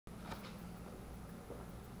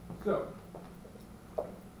So,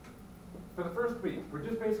 for the first week, we're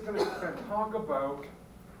just basically going to talk about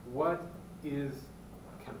what is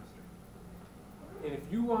chemistry. And if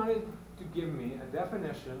you wanted to give me a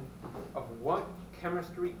definition of what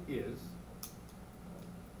chemistry is,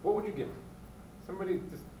 what would you give me? Somebody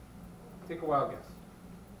just take a wild guess.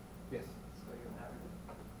 Yes?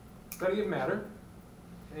 Study of matter.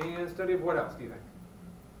 And study of what else, do you think?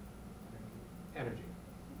 Energy.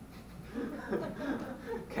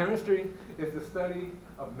 Chemistry is the study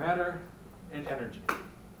of matter and energy.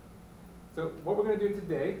 So what we're going to do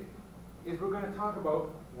today is we're going to talk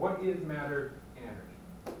about what is matter and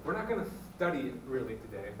energy. We're not going to study it really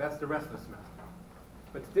today. That's the rest of the semester.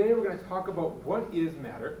 But today we're going to talk about what is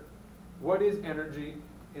matter, what is energy,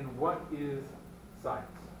 and what is science.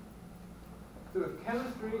 So if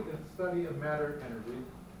chemistry is the study of matter and energy,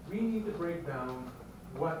 we need to break down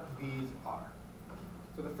what these are.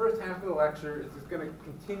 So the first half of the lecture is just going to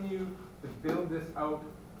continue to build this out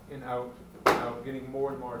and out and out, getting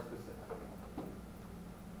more and more specific.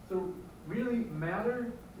 So really,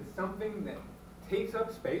 matter is something that takes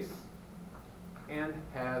up space and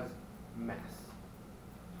has mass.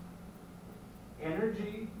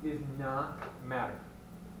 Energy is not matter.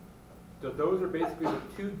 So those are basically the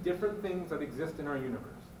two different things that exist in our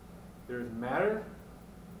universe. There's matter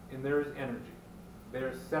and there is energy. They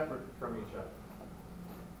are separate from each other.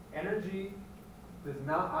 Energy does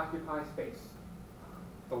not occupy space.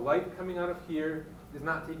 The light coming out of here is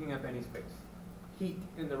not taking up any space. Heat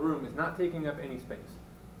in the room is not taking up any space.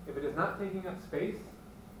 If it is not taking up space,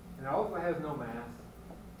 and it also has no mass,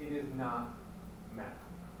 it is not matter.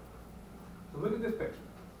 So look at this picture.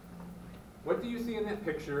 What do you see in that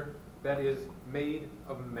picture that is made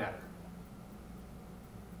of matter?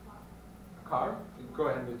 A car? Go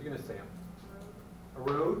ahead, you're going to say them. A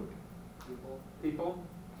road? People?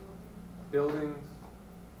 Buildings?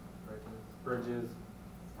 Bridges?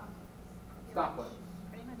 Stoplights?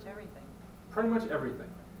 Pretty much everything. Pretty much everything.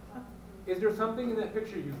 Is there something in that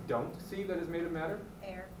picture you don't see that is made of matter?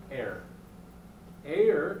 Air. Air.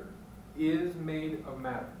 Air is made of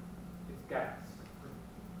matter. It's gas.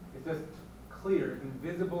 It's just clear,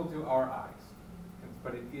 invisible to our eyes,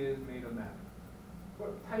 but it is made of matter.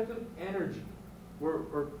 What type of energy? We're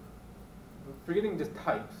forgetting just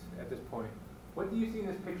types at this point. What do you see in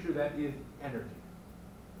this picture that is energy?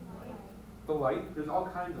 Light. The light. There's all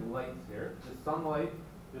kinds of lights here. There's sunlight,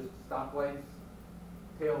 there's stoplights,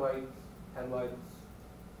 tail lights, headlights.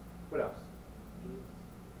 What else?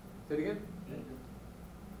 Say it again?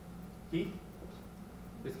 Heat.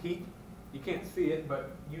 There's heat. You can't see it,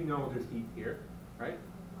 but you know there's heat here, right?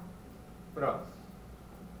 What else?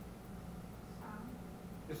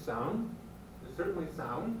 There's sound. There's certainly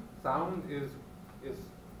sound. Sound is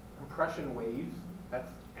compression waves.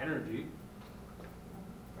 That's energy.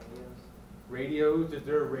 Radios.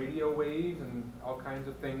 There are radio waves and all kinds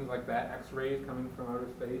of things like that. X-rays coming from outer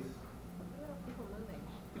space. What about people moving?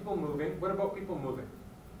 People moving. What about people moving?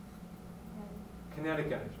 Kinetic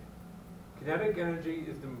energy. Kinetic energy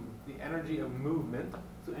is the energy of movement.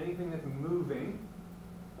 So anything that's moving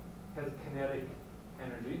has kinetic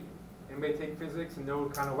energy. Anybody take physics and know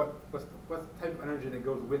kind of what's the type of energy that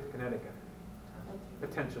goes with kinetic energy?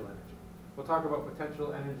 Potential energy. We'll talk about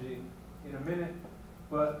potential energy in a minute,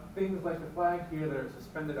 but things like the flag here that are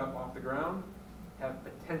suspended up off the ground have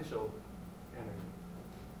potential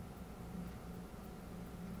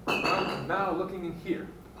energy. Now looking in here.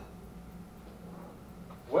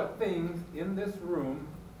 What things in this room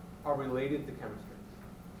are related to chemistry?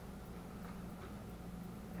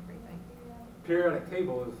 Everything. Periodic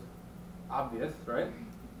table is obvious, right?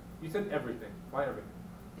 You said everything. Why everything?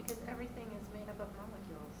 Because everything is made up of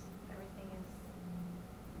molecules. Everything is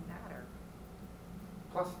matter.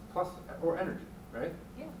 Plus or energy, right?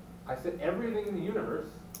 Yeah. I said everything in the universe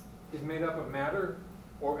is made up of matter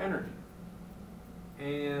or energy.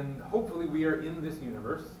 And hopefully we are in this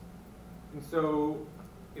universe. And so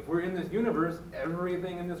if we're in this universe,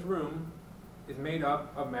 everything in this room is made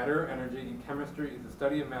up of matter or energy, and chemistry is the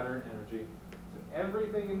study of matter and energy. So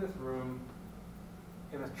everything in this room,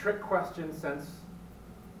 in a trick question sense,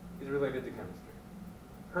 is related to chemistry.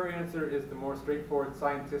 Her answer is the more straightforward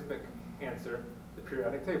scientific answer, the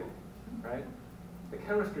periodic table, right? The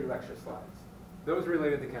chemistry lecture slides, those are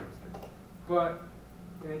related to chemistry. But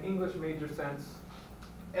in an English major sense,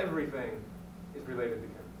 everything is related to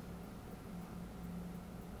chemistry.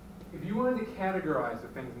 If you wanted to categorize the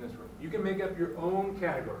things in this room, you can make up your own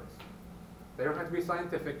categories. They don't have to be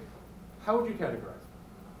scientific. How would you categorize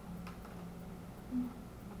them?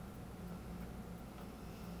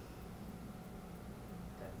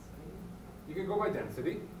 Density. You can go by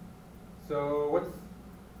density. So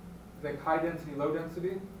like high density, low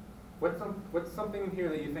density. What's something in here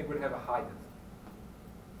that you think would have a high density?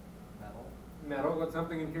 Metal. Metal. What's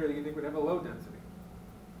something in here that you think would have a low density?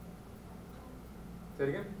 Say it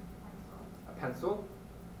again. A pencil.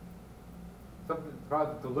 Something,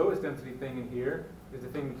 probably the lowest density thing in here is the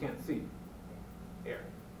thing you can't see. Air.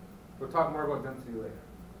 We'll talk more about density later.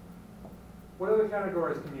 What other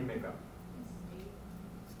categories can you make up?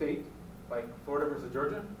 State, like Florida versus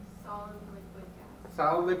Georgia? Solid, liquid, gas.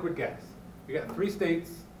 Solid, liquid, gas. We got 3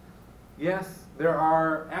 states. Yes, there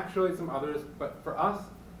are actually some others, but for us,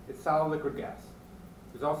 it's solid, liquid, gas.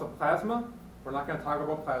 There's also plasma. We're not going to talk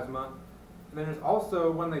about plasma. And then there's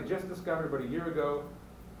also one they just discovered about a year ago,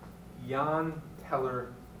 Jahn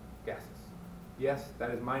gases. Yes,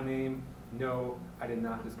 that is my name. No, I did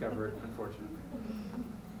not discover it, unfortunately.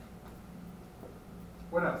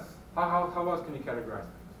 What else? How else can you categorize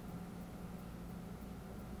things?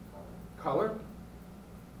 Color.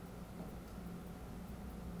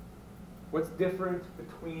 What's different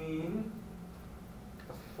between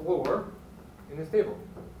a floor and this table?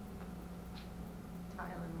 Tile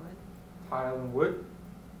and wood. Tile and wood.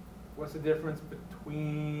 What's the difference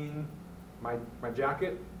between my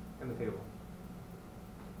jacket and the table?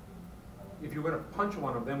 If you were to punch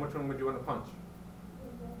one of them, which one would you want to punch?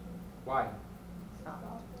 Why? Soft.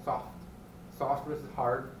 Soft. Soft versus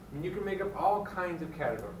hard. I mean, you can make up all kinds of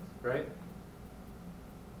categories, right?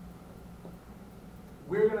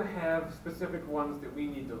 We're going to have specific ones that we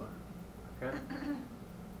need to learn, okay?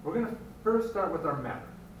 We're going to first start with our matter.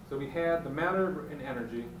 So we had the matter and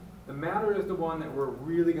energy. The matter is the one that we're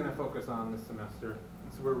really going to focus on this semester.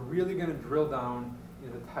 And so we're really going to drill down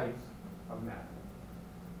into the types of matter.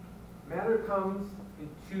 Matter comes in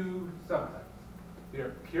 2 subtypes. There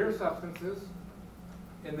are pure substances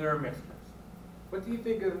and there are mixtures. What do you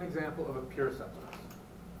think is an example of a pure substance?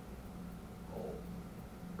 Gold.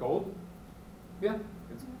 Gold? Yeah,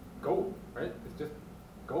 it's gold, right? It's just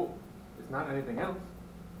gold. It's not anything else.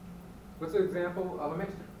 What's an example of a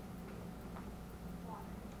mixture?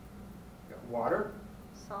 Water.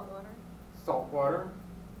 Salt water. Salt water.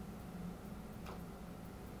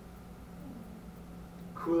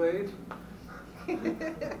 Kool-Aid.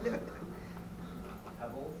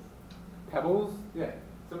 Pebbles. Pebbles. Yeah.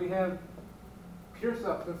 So we have pure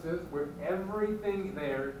substances where everything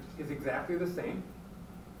there is exactly the same.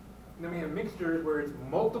 And then we have mixtures where it's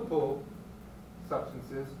multiple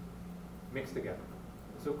substances mixed together.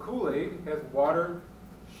 So Kool-Aid has water,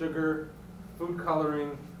 sugar, food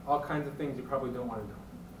coloring, all kinds of things you probably don't want to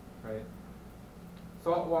know, right?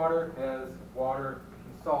 Salt water has water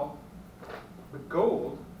and salt. But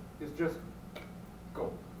gold is just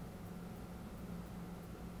gold.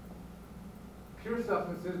 Pure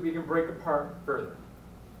substances we can break apart further.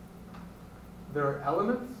 There are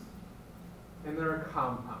elements and there are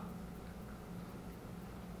compounds.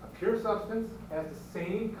 A pure substance has the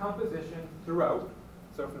same composition throughout.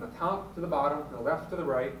 So from the top to the bottom, from the left to the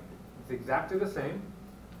right, it's exactly the same.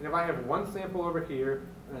 And if I have one sample over here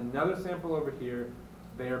and another sample over here,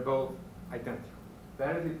 they are both identical.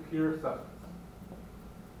 That is a pure substance.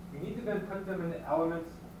 We need to then put them into elements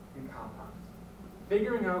and compounds.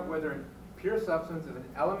 Figuring out whether a pure substance is an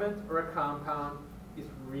element or a compound is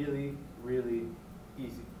really, really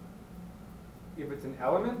easy. If it's an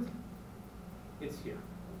element, it's here.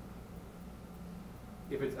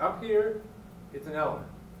 If it's up here, it's an element.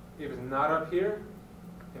 If it's not up here,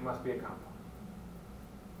 it must be a compound.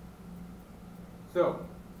 So,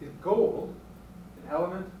 is gold an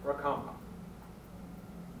element or a compound?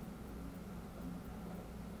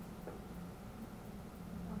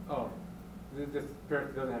 Oh, this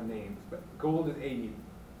apparently doesn't have names, but gold is AU.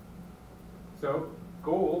 So,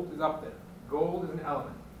 gold is up there. Gold is an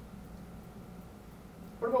element.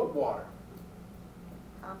 What about water?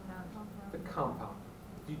 Compound. It's a compound.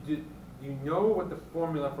 Do you know what the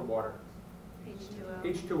formula for water is?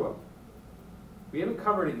 H2O. H2O. We haven't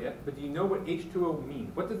covered it yet, but do you know what H2O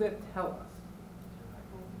means? What does that tell us?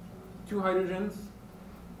 2 hydrogens,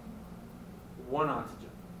 1 oxygen.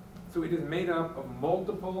 So it is made up of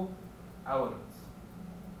multiple elements.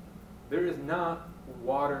 There is not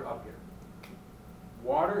water up here.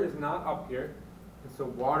 Water is not up here, and so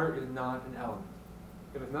water is not an element.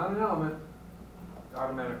 If it's not an element, it's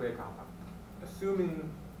automatically a compound, assuming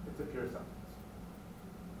it's a pure substance.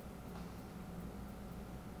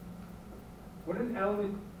 What an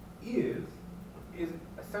element is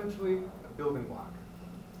essentially a building block.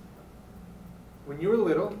 When you were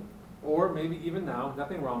little, or maybe even now,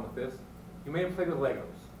 nothing wrong with this, you may have played with Legos,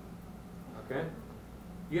 okay?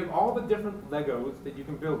 You have all the different Legos that you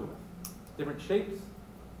can build with. Different shapes,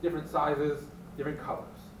 different sizes, different colors.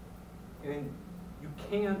 And you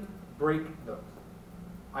can't break those.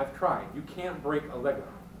 I've tried. You can't break a Lego,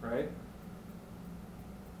 right?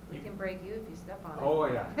 We can break you if you step on it. Oh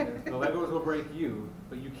yeah, the Legos will break you,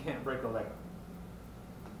 but you can't break a Lego.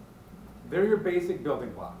 They're your basic building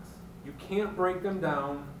blocks. You can't break them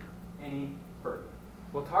down any further.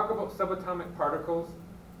 We'll talk about subatomic particles,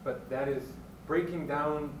 but that is breaking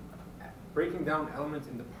down elements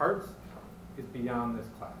into parts is beyond this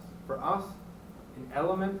class. For us, an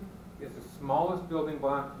element is the smallest building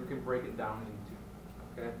block you can break it down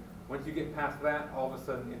into. Okay? Once you get past that, all of a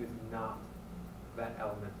sudden it is not that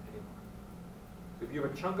element anymore. So if you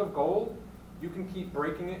have a chunk of gold, you can keep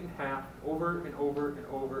breaking it in half over and over and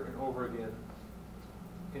over and over again,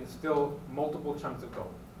 and it's still multiple chunks of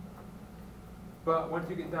gold. But once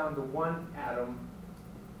you get down to one atom,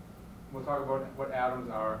 we'll talk about what atoms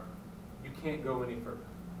are, you can't go any further.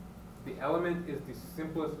 The element is the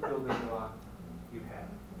simplest building block you have.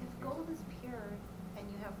 If gold is pure, and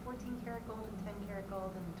you have 14 karat gold and 10 karat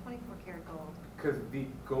gold and 24 karat gold. Because the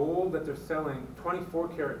gold that they're selling, 24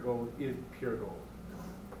 karat gold is pure gold.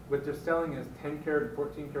 What they're selling as 10 karat and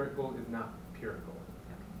 14 karat gold is not pure gold.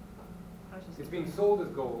 I was just It's being sold as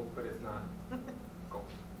gold, but it's not gold.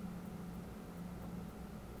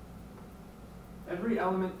 Every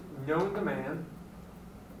element known to man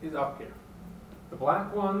is up here. The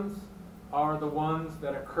black ones are the ones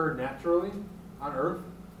that occur naturally on Earth.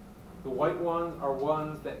 The white ones are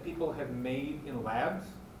ones that people have made in labs.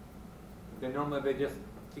 Normally they just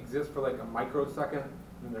exist for like a microsecond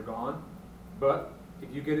and they're gone. But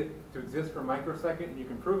if you get it to exist for a microsecond and you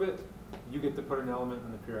can prove it, you get to put an element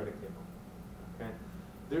on the periodic table. Okay?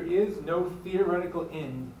 There is no theoretical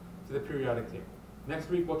end to the periodic table. Next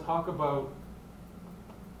week we'll talk about,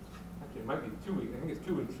 actually it might be 2 weeks, I think it's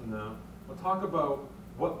 2 weeks from now, we'll talk about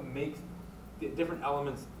what makes the different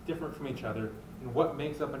elements different from each other and what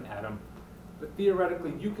makes up an atom. But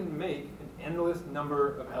theoretically you can make an endless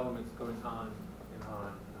number of elements going on and on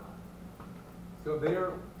and on. So they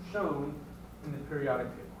are shown in the periodic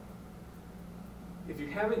table. If you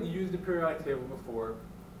haven't used a periodic table before,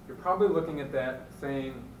 you're probably looking at that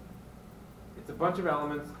saying it's a bunch of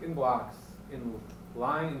elements in blocks, in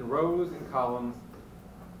rows and columns,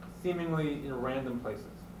 seemingly in random places.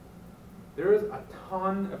 There is a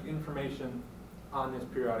ton of information on this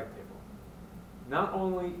periodic table. Not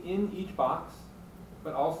only in each box,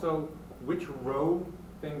 but also which row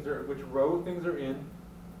things are in,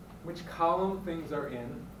 which column things are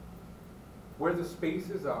in, where the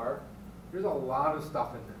spaces are. There's a lot of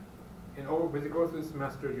stuff in there. And as you go through the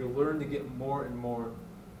semester, you'll learn to get more and more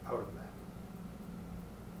out of that.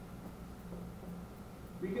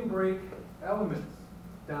 We can break elements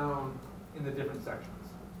down in the different sections.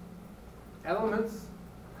 Elements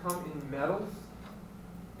come in metals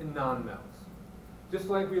and non-metals. Just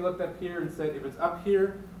like we looked up here and said, if it's up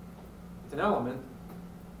here, it's an element.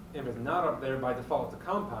 If it's not up there, by default, it's a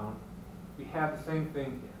compound. We have the same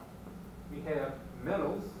thing here. We have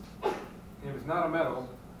metals, and if it's not a metal,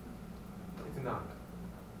 it's a non-metal.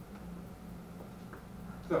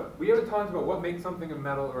 So, we haven't talked about what makes something a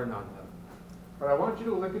metal or a non-metal. But I want you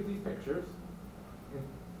to look at these pictures and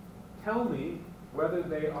tell me whether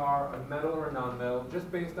they are a metal or a non-metal, just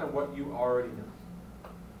based on what you already know.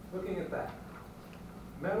 Looking at that.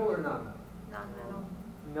 Metal or non-metal? non-metal.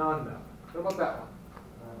 Non-metal. What about that one?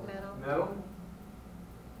 Metal. Metal?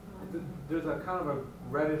 There's a kind of a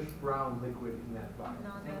reddish brown liquid in that body.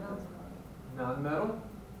 Non-metal. Non-metal?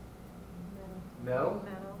 Metal.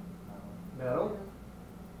 Metal? Metal?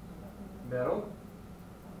 Metal?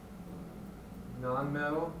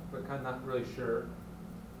 Non-metal, but kind of not really sure.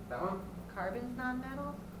 That one? Carbon's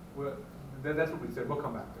non-metal? Well, that's what we said. We'll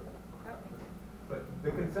come back to it. Okay. But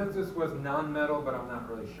the consensus was non-metal, but I'm not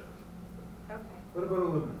really sure. Okay. What about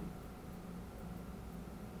aluminum?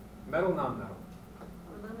 Metal, non-metal?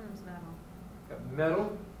 Aluminum's metal. Got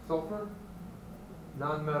metal, sulfur,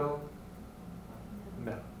 non-metal,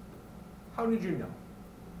 metal. How did you know?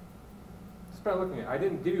 Just by looking at it. I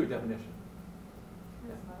didn't give you a definition.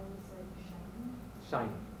 Shiny.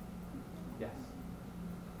 Yes.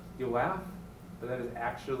 You laugh, but that is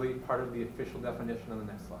actually part of the official definition on the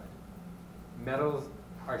next slide. Metals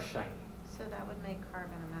are shiny. So that would make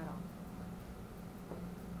carbon a metal.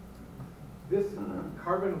 This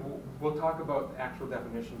carbon, we'll talk about the actual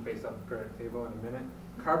definition based on the periodic table in a minute.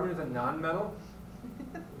 Carbon is a non-metal.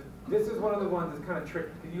 This is one of the ones that's kind of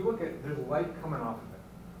tricky. If you look at it, there's light coming off of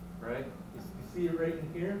it, right? You see it right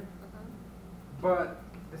in here? But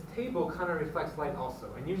this table kind of reflects light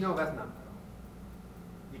also, and you know that's not metal.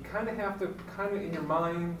 You kind of have to, in your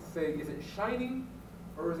mind, say, is it shining,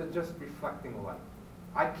 or is it just reflecting light?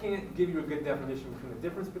 I can't give you a good definition between the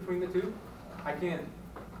difference between the two. I can't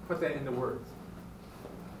put that into words.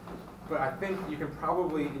 But I think you can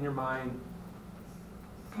probably, in your mind,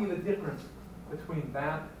 see the difference between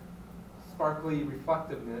that sparkly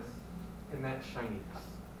reflectiveness and that shininess,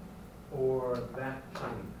 or that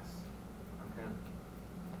shininess. Okay?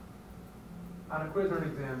 On a quiz or an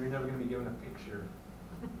exam, you're never going to be given a picture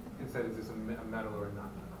and said, is this a metal or a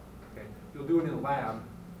non-metal? Okay? You'll do it in a lab,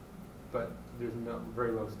 but there's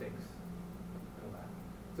very low stakes in a lab.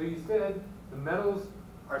 So you said the metals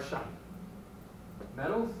are shiny.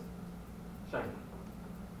 Metals, shiny.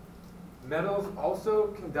 Metals also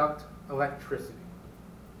conduct electricity.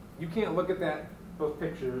 You can't look at those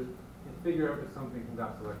pictures and figure out if something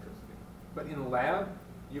conducts electricity. But in a lab,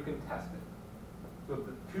 you can test it. So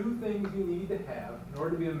the two things you need to have in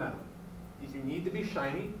order to be a metal is you need to be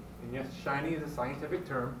shiny, and yes, shiny is a scientific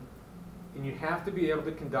term, and you have to be able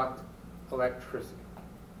to conduct electricity.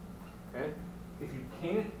 Okay? If you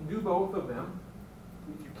can't do both of them,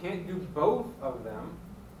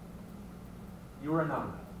 you are a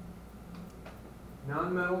non-metal.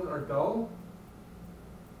 Non-metals are dull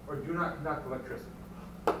or do not conduct electricity.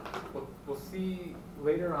 We'll see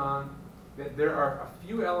later on that there are a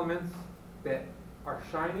few elements that are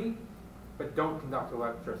shiny but don't conduct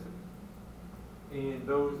electricity. And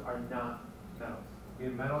those are not metals. To be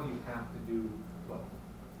a metal, you have to do both.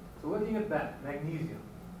 So looking at that, magnesium.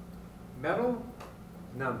 Metal,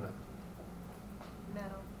 non-metal.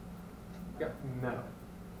 Metal. Yeah, metal.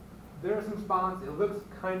 There are some spots, it looks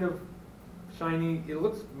kind of shiny, it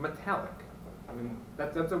looks metallic. I mean,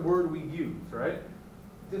 that's a word we use, right?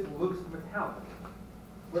 It just looks metallic.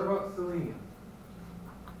 What about selenium?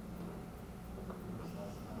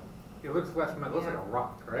 It looks less metal, it looks like a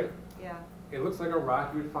rock, right? Yeah. It looks like a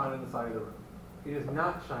rock you would find on the side of the road. It is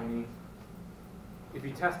not shiny. If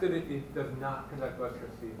you tested it, it does not conduct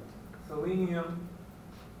electricity. Selenium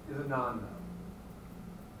is a non-metal.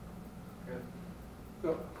 Okay?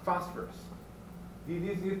 So phosphorus.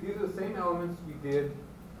 These are the same elements we did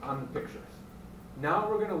on the pictures. Now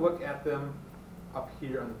we're going to look at them up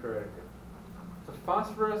here on the periodic table. So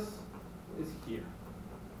phosphorus is here.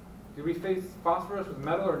 Did we face phosphorus with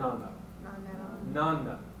metal or non-metal? Non-metal.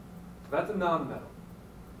 Non-metal. So that's a non-metal.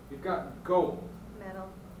 We've got gold. Metal.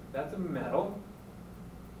 That's a metal.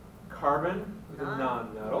 Carbon is a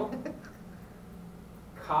non-metal.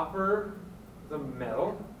 Copper is a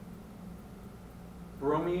metal.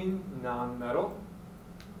 Bromine, non-metal.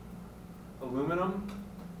 Aluminum,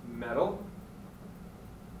 metal.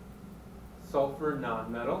 Sulfur,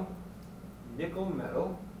 non-metal. Nickel,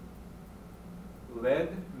 metal. Lead,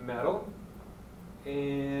 metal.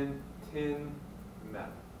 And tin,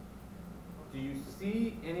 metal. Do you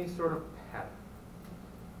see any sort of pattern?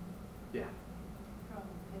 Yeah. From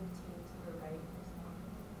 15 to the right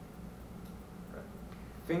is Right.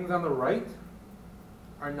 Things on the right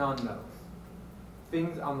are non-metals.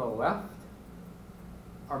 Things on the left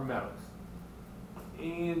are metals.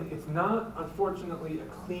 And it's not, unfortunately, a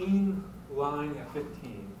clean line at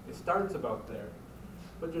 15. It starts about there.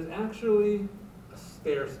 But there's actually a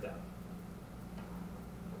stair step.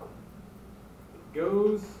 It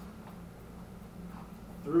goes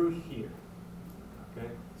through here. Okay?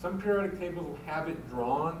 Some periodic tables will have it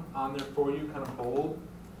drawn on there for you, kind of bold.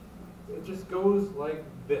 It just goes like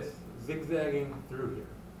this, zigzagging through here.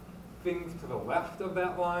 Things to the left of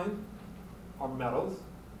that line are metals.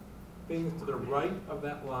 Things to the right of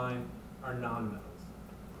that line are non-metals.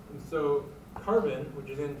 And so carbon, which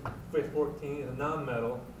is in figure 14, is a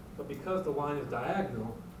non-metal, but because the line is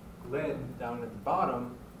diagonal, lead down at the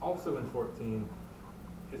bottom, also in 14,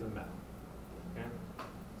 is a metal. Okay?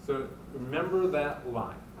 So remember that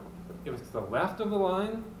line. If it's to the left of the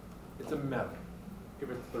line, it's a metal. If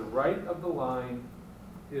it's to the right of the line,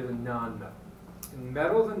 it is a non-metal. And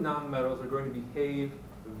metals and non-metals are going to behave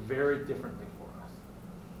very differently for us.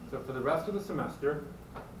 So for the rest of the semester,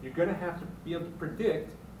 you're going to have to be able to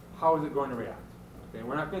predict how is it going to react. Okay,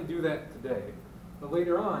 we're not going to do that today, but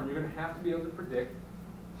later on, you're going to have to be able to predict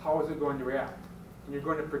how is it going to react. And you're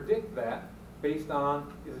going to predict that based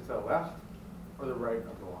on is it to the left or the right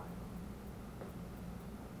of the line.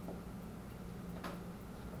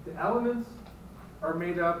 The elements are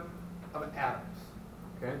made up of atoms.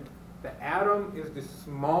 Okay? The atom is the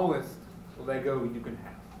smallest Lego you can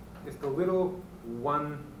have. It's the little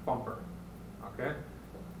one bumper. Okay?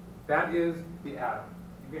 That is the atom.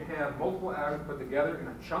 You can have multiple atoms put together in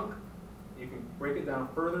a chunk. You can break it down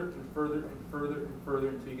further and further and further and further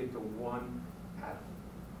until you get to one atom.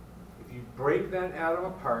 If you break that atom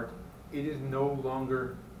apart, it is no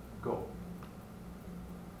longer gold.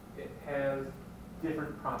 It has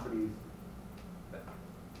different properties.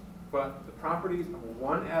 But the properties of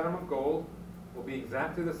one atom of gold will be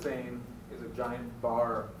exactly the same as a giant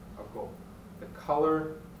bar of gold. The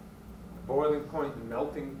color, the boiling point, the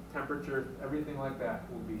melting temperature, everything like that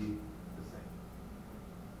will be the same.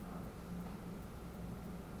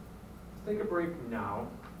 Let's take a break now.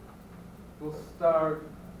 We'll start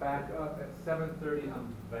back up at 7:30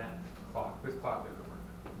 on that clock. This clock doesn't work.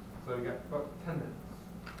 So we got about 10 minutes.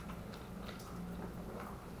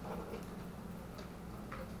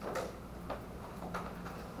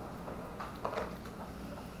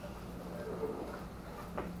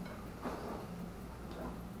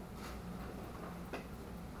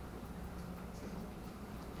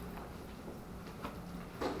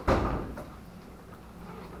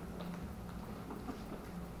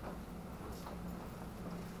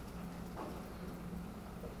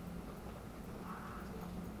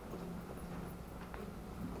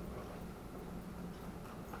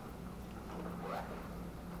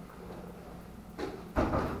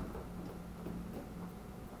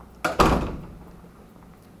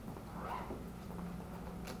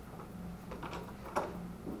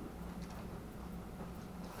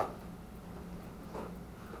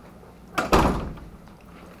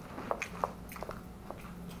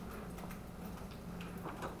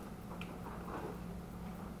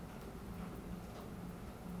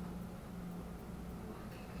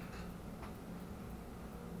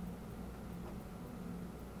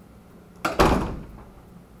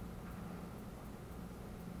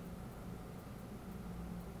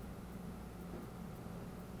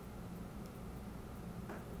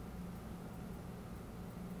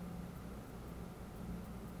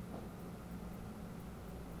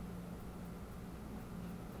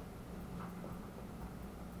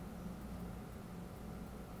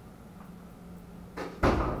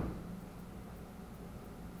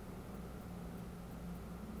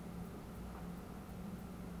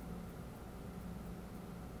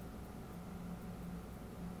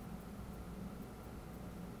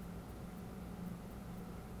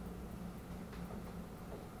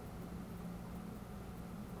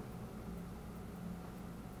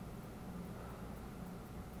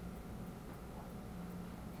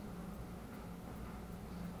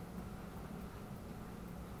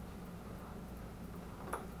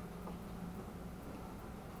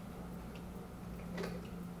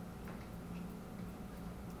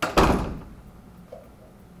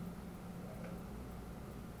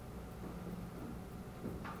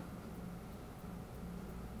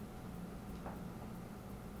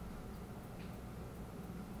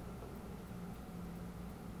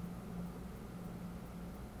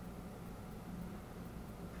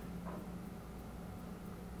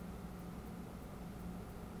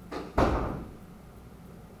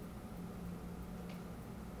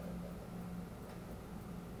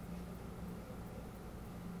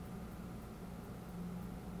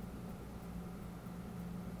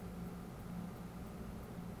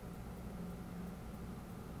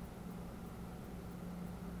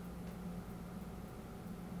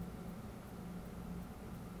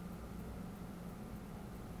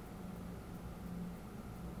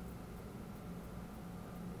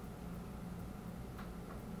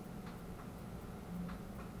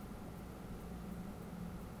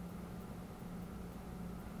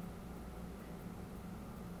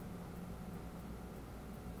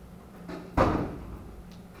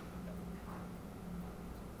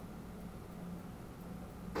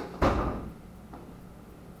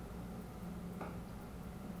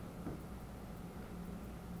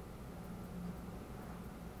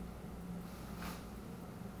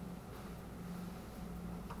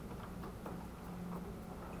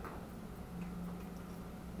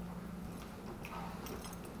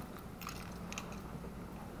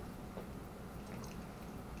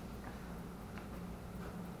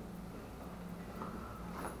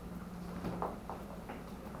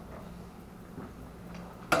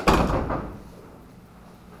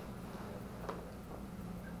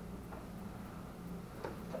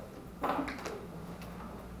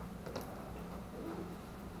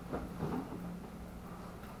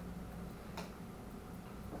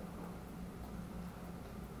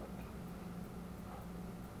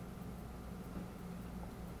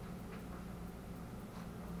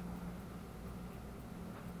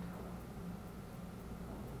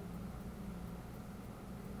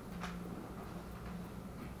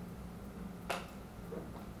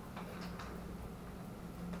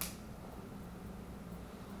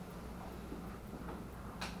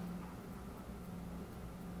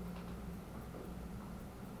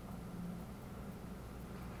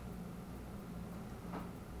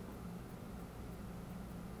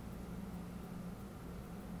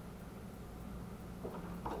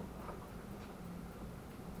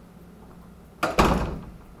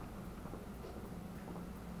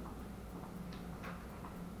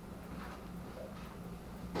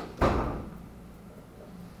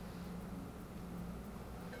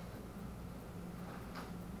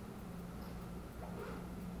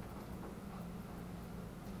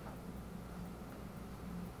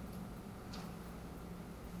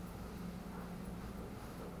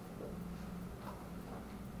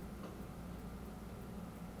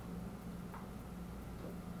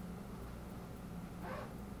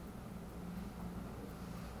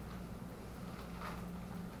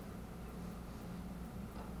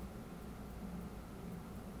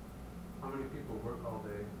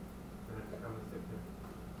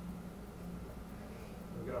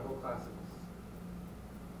 Rebel Classicals.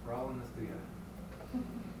 We're all in this together.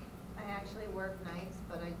 I actually work nights,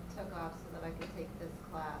 but I took off so that I could take this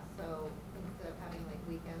class. So instead of having like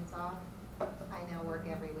weekends off, I now work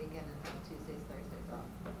every weekend and have Tuesdays, Thursdays off.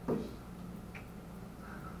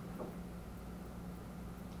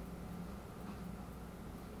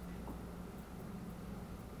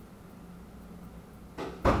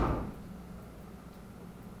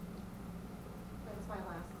 That's my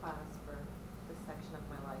last class for this section of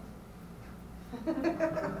my life. What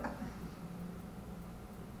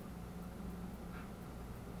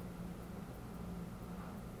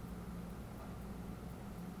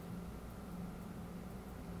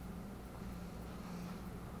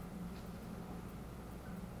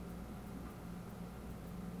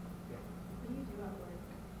do you do at work?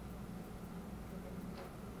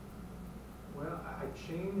 Well, I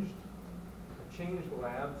changed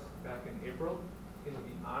labs back in April, and to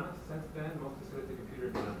be honest, since then, mostly sit at the computer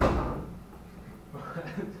again.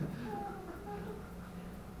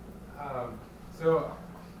 So,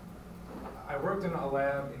 I worked in a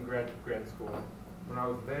lab in grad school. When I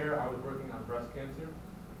was there, I was working on breast cancer.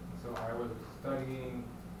 So I was studying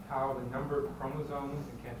how the number of chromosomes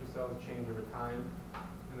in cancer cells change over time,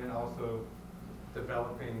 and then also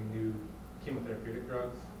developing new chemotherapeutic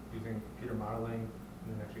drugs using computer modeling, and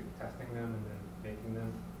then actually testing them and then making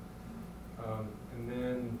them. And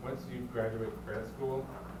then once you graduate grad school,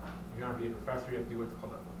 you don't have to be a professor, you have to do what's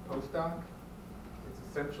called a postdoc. It's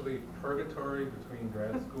essentially purgatory between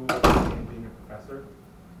grad school and being a professor.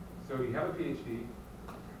 So you have a PhD,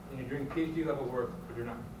 and you're doing PhD level work, but you're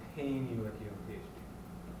not paying you like you have a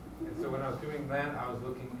PhD. And so when I was doing that, I was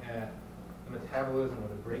looking at the metabolism or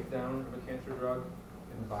the breakdown of a cancer drug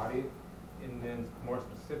in the body. And then more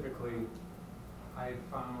specifically, I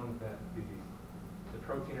found that the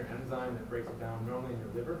protein or enzyme that breaks it down normally in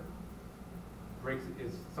your liver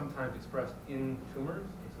is sometimes expressed in tumors.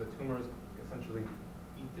 And so the tumors essentially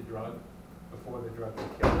eat the drug before the drug can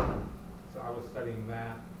kill them. So I was studying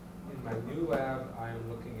that. In my new lab, I am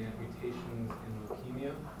looking at mutations in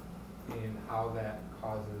leukemia and how that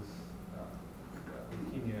causes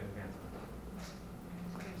leukemia advancement.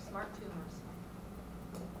 They're smart tumors.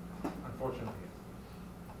 Unfortunately, yes.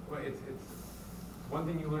 Well, it's one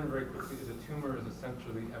thing you learn very quickly is a tumor is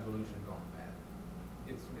essentially evolution gone bad.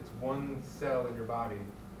 It's one cell in your body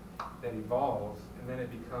that evolves, and then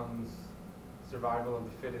it becomes survival of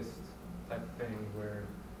the fittest type of thing, where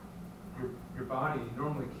your body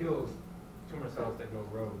normally kills tumor cells that go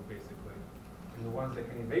rogue, basically, and the ones that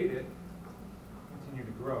can evade it continue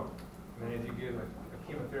to grow. And then if you give a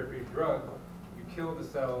chemotherapy drug, you kill the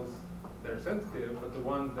cells that are sensitive, but the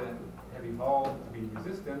ones that have evolved to be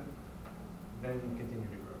resistant then continue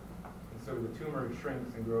to grow. And so the tumor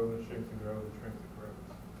shrinks and grows and shrinks and grows and shrinks and grows.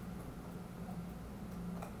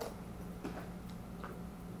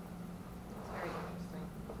 It's very interesting.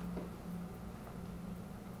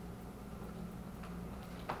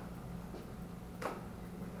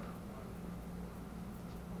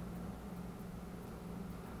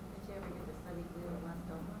 Did you ever get to study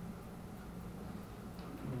glioblastoma?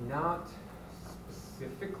 Not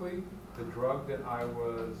specifically. The drug that I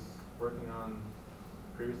was working on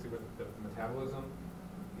previously with the metabolism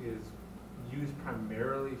is used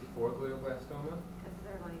primarily for glioblastoma Because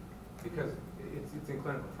they're like, because it's in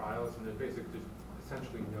clinical trials and there's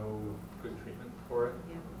essentially no good treatment for it.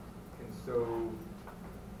 yeah. And so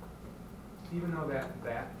even though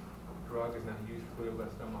that drug is not used for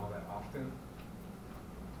glioblastoma all that often,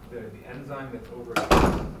 the enzyme that's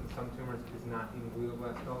overexpressed in some tumors is not in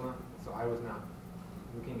glioblastoma, so I was not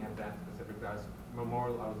looking at that specific. I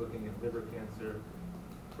was looking at liver cancer,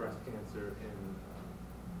 breast cancer, and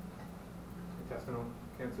intestinal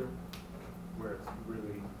cancer, where it's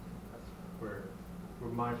really, that's where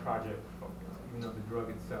my project focused, even though the drug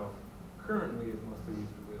itself currently is mostly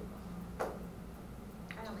used for glioblastoma.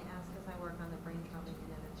 I only ask because I work on the brain coming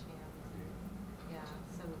in at CHM. Yeah,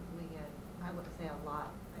 so we get, I wouldn't say a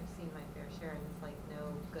lot. I've seen my fair share, and it's like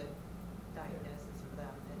no good diagnosis for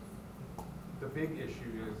them. The big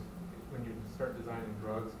issue is when you start designing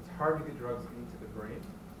drugs, it's hard to get drugs into the brain.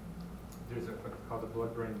 There's what's called the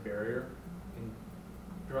blood-brain barrier, and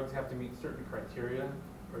drugs have to meet certain criteria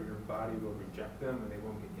or your body will reject them and they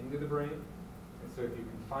won't get into the brain. And so if you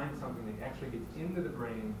can find something that actually gets into the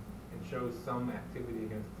brain and shows some activity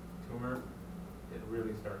against the tumor, it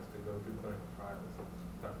really starts to go through clinical trials.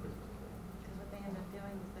 Because what they end up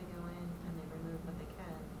doing is they go in and they remove what they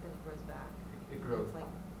can, then it grows back. It grows. It's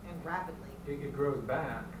like, and rapidly. It grows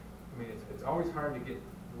back. I mean, it's always hard to get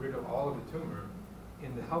rid of all of the tumor.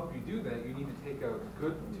 And to help you do that, you need to take out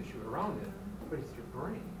good tissue around it, but it's your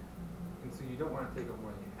brain. And so you don't want to take out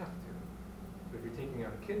more than you have to. But if you're taking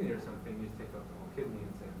out a kidney or something, you just take out the whole kidney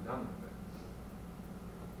and say, I'm done with it.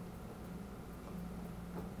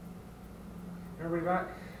 Everybody back?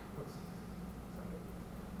 Oops.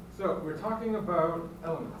 So we're talking about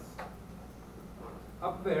elements.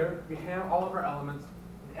 Up there, we have all of our elements,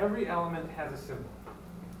 and every element has a symbol.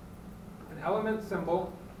 An element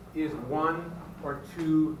symbol is 1 or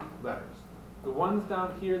 2 letters. The ones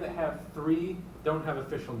down here that have 3 don't have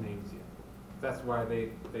official names yet. That's why they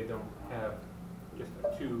don't have just a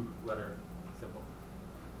 2-letter symbol.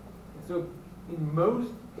 And so in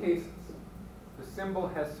most cases, the symbol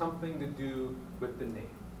has something to do with the name.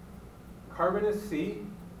 Carbon is C,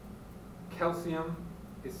 calcium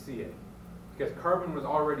is Ca. Because carbon was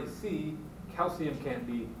already C, calcium can't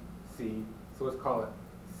be C, so let's call it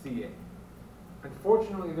Ca.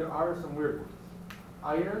 Unfortunately, there are some weird ones.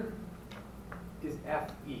 Iron is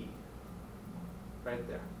Fe, right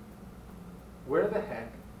there. Where the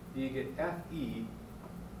heck do you get Fe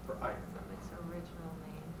for iron? From its original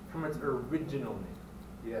name. From its original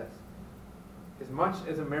name, yes. As much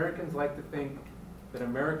as Americans like to think that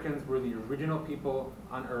Americans were the original people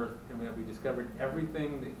on Earth and that we discovered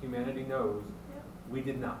everything that humanity knows, we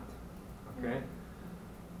did not, okay?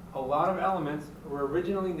 A lot of elements were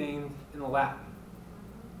originally named in Latin.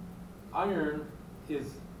 Iron is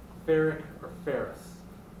ferric or ferrous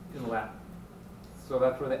in Latin, so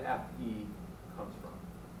that's where the Fe comes from.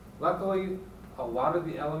 Luckily, a lot of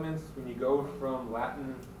the elements, when you go from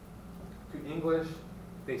Latin to English,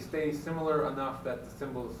 they stay similar enough that the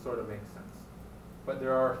symbols sort of make sense. But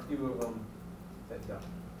there are a few of them that don't.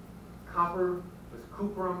 Copper was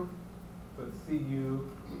cuprum, so it's Cu.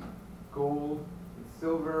 Gold and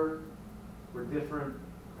silver were different.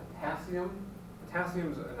 Potassium.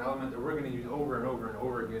 Potassium is an element that we're going to use over and over and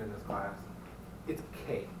over again in this class. It's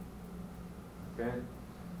K. Okay?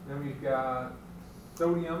 Then we've got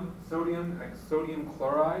sodium. Sodium, like sodium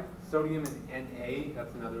chloride. Sodium is Na.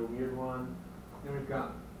 That's another weird one. Then we've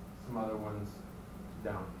got some other ones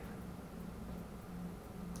down here.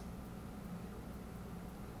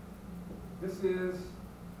 This is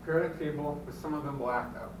periodic table with some of them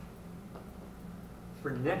blacked out. For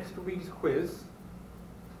next week's quiz,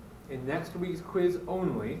 in next week's quiz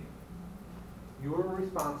only, you are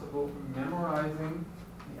responsible for memorizing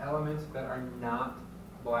the elements that are not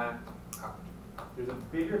blacked out. There's a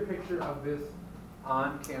bigger picture of this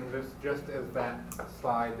on Canvas, just as that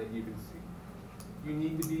slide that you can see. You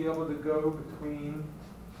need to be able to go between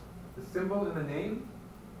the symbol and the name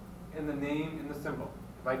and the name and the symbol.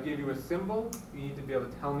 If I give you a symbol, you need to be able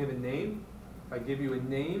to tell me the name. If I give you a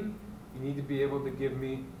name, you need to be able to give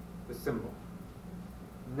me the symbol.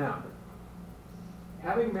 Now,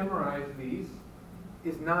 having memorized these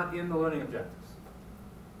is not in the learning objectives.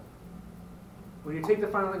 When you take the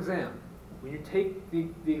final exam, when you take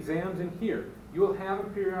the exams in here, you will have a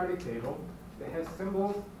periodic table that has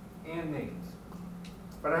symbols and names.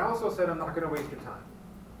 But I also said I'm not going to waste your time.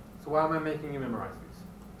 So why am I making you memorize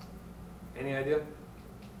these? Any idea?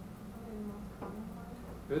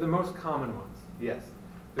 They're the most common ones, yes.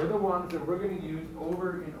 They're the ones that we're going to use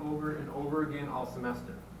over and over and over again all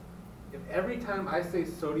semester. If every time I say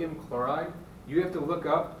sodium chloride, you have to look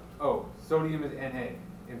up, oh, sodium is Na,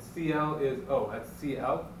 and Cl is, oh, that's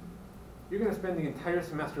Cl, you're going to spend the entire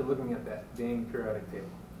semester looking at that dang periodic table,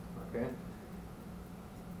 okay?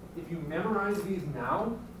 If you memorize these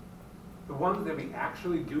now, the ones that we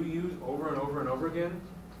actually do use over and over and over again,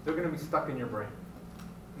 they're going to be stuck in your brain.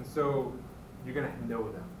 And so you're going to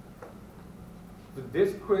know them. For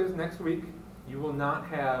this quiz next week, you will not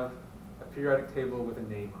have a periodic table with a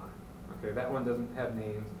name on it. Okay, that one doesn't have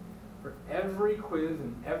names. For every quiz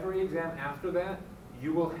and every exam after that,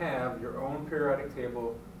 you will have your own periodic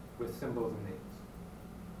table with symbols and names.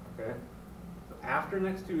 Okay? So after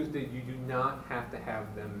next Tuesday, you do not have to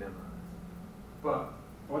have them memorized. But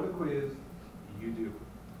for the quiz, you do.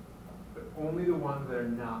 But only the ones that are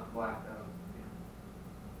not blacked out.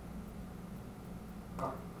 All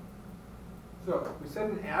right. So we said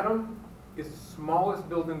an atom is the smallest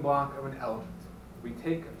building block of an element. We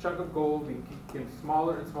take a chunk of gold, we keep getting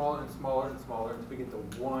smaller and smaller and smaller and smaller until we get to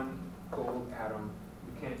one gold atom.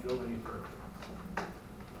 We can't build any further.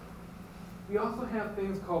 We also have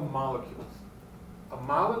things called molecules. A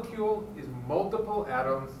molecule is multiple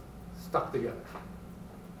atoms stuck together.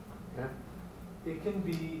 Okay? It can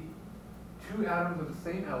be 2 atoms of the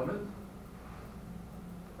same element,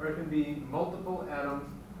 or it can be multiple atoms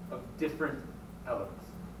of different elements.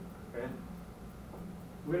 Okay?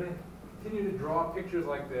 We're going to continue to draw pictures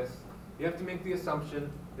like this. You have to make the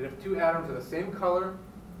assumption that if 2 atoms are the same color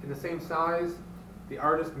and the same size, the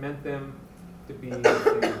artist meant them to be the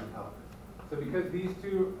same element. So because these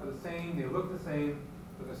two are the same, they look the same,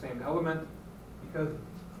 they're the same element, because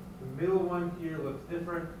the middle one here looks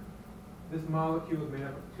different, this molecule is made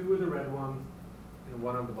up of two of the red ones and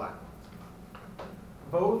one of the black ones.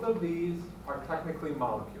 Both of these are technically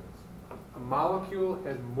molecules. A molecule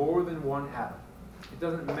has more than one atom. It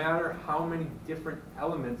doesn't matter how many different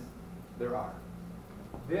elements there are.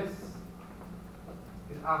 This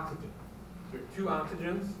is oxygen. There are two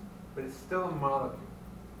oxygens, but it's still a molecule.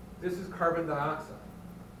 This is carbon dioxide.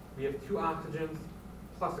 We have two oxygens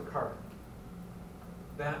plus a carbon.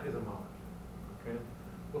 That is a molecule. Okay?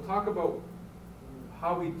 We'll talk about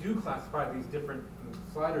how we do classify these different in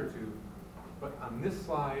a slide or two, but on this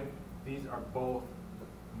slide, these are both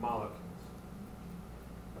molecules.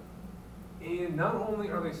 And not only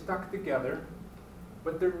are they stuck together,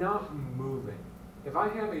 but they're not moving. If I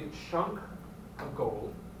have a chunk of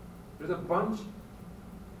gold, there's a bunch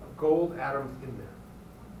of gold atoms in there.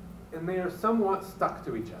 And they are somewhat stuck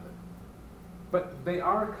to each other. But they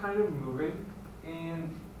are kind of moving,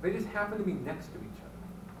 and they just happen to be next to each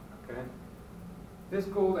other. Okay? This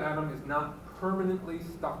gold atom is not permanently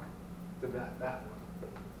stuck to that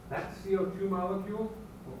one. That CO2 molecule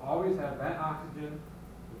will always have that oxygen,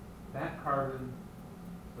 that carbon,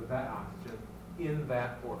 with that oxygen in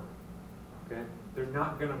that order. Okay? They're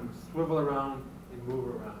not going to swivel around and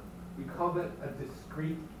move around. We call that a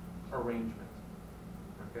discrete arrangement.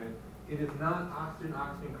 Okay? It is not oxygen,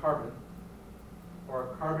 oxygen, carbon,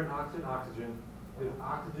 or carbon, oxygen, oxygen. It is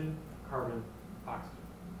oxygen, carbon, oxygen.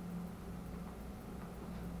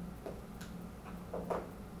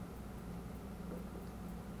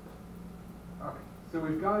 Okay, so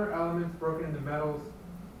we've got our elements broken into metals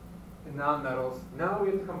and nonmetals. Now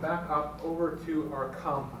we have to come back up over to our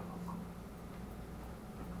compounds.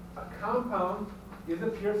 A compound is a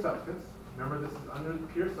pure substance. Remember, this is under the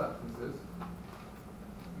pure substances,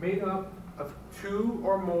 made up of two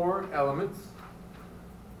or more elements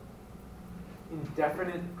in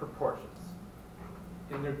definite proportions.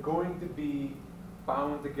 And they're going to be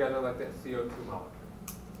bound together like that CO2 molecule.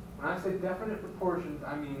 When I say definite proportions,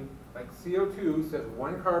 I mean like CO2 says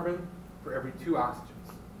one carbon for every two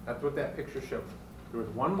oxygens. That's what that picture shows. There was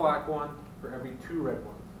one black one for every two red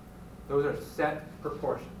ones. Those are set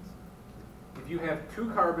proportions. If you have two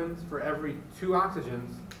carbons for every two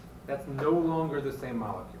oxygens, that's no longer the same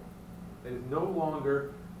molecule. It is no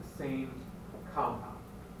longer the same compound.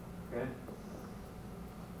 Okay?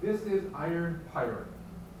 This is iron pyrite.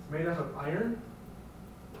 It's made up of iron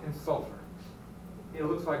and sulfur. It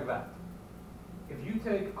looks like that. If you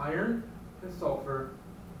take iron and sulfur,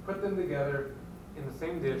 put them together in the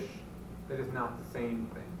same dish, that is not the same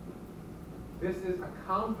thing. This is a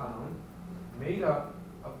compound made up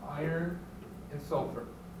of iron and sulfur.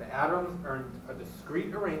 The atoms are in a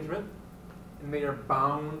discrete arrangement, and they are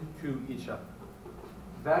bound to each other.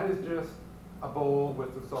 That is just a bowl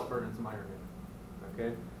with some sulfur and some iron in it.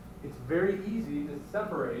 Okay? It's very easy to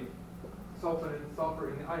separate sulfur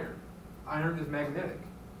and the iron. Iron is magnetic.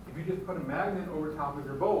 If you just put a magnet over top of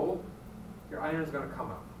your bowl, your iron is going to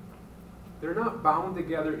come out. They're not bound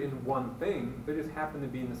together in one thing, they just happen to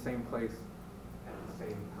be in the same place at the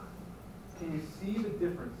same time. Can you see the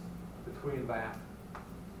difference between that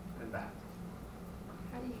and that?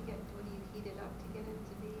 How do you heat it up to get it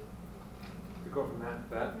to be? To go from that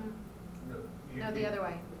to that? Mm-hmm. No, the other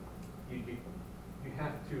way. You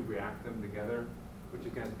have to react them together, which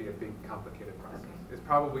is going to be a big, complicated process. Okay. It's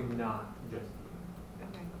probably not just.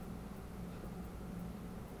 Okay.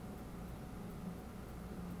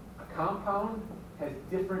 A compound has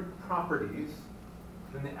different properties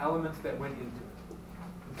than the elements that went into it.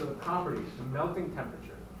 And so the properties, the melting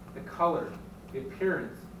temperature, the color, the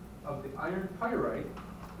appearance of the iron pyrite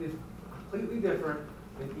is completely different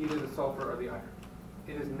than either the sulfur or the iron.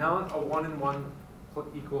 It is not a 1 and 1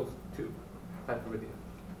 equals 2 type of a deal.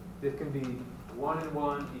 This can be 1 and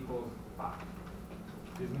 1 equals 5.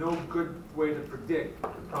 There's no good way to predict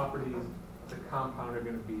what the properties of the compound are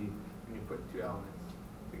going to be when you put two elements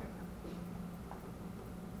together.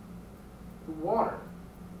 The water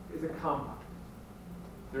is a compound.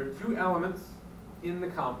 There are two elements in the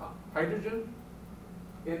compound, hydrogen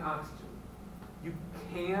and oxygen. You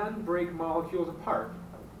can break molecules apart,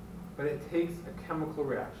 but it takes a chemical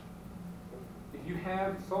reaction. If you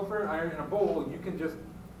have sulfur and iron in a bowl, you can just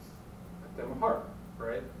cut them apart,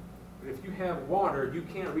 right? But if you have water, you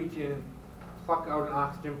can't reach in, pluck out an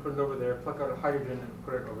oxygen, put it over there, pluck out a hydrogen, and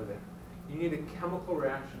put it over there. You need a chemical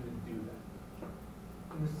reaction to do that.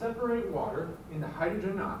 When you separate water into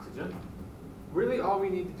hydrogen and oxygen, really all we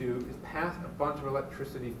need to do is pass a bunch of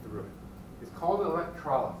electricity through it. It's called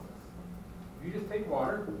electrolysis. You just take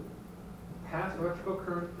water, pass electrical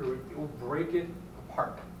current through it, it will break it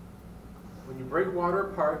apart. When you break water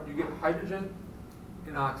apart, you get hydrogen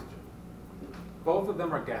and oxygen. Both of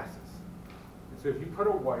them are gases. And so if you put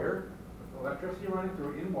a wire with electricity running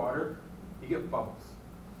through it in water, you get bubbles.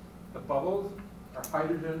 The bubbles are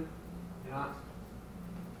hydrogen and oxygen.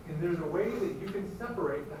 And there's a way that you can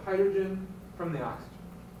separate the hydrogen from the oxygen.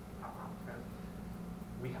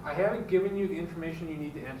 Okay? I haven't given you the information you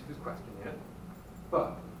need to answer this question yet,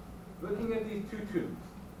 but looking at these two tubes,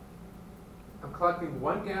 I'm collecting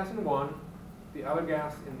one gas in one, the other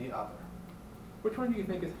gas in the other. Which one do you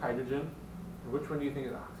think is hydrogen, and which one do you think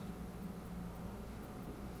is oxygen?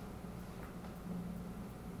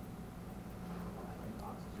 I think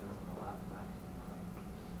oxygen is on the left,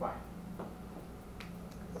 Why?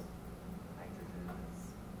 nitrogen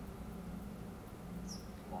is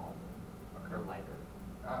small or lighter.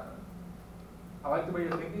 I like the way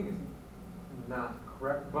you're thinking. It's not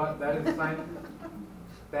correct, but that is science.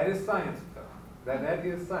 That is science, though. That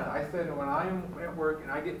is science. I said when I'm at work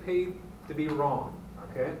and I get paid to be wrong,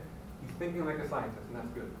 okay? He's thinking like a scientist, and that's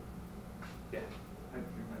good. Yeah.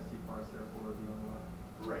 Hydrogen has C parts, therefore it'll be on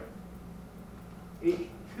the left. Right.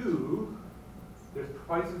 H2, there's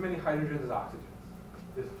twice as many hydrogens as oxygens.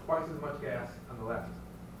 There's twice as much gas on the left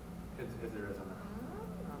as there is on the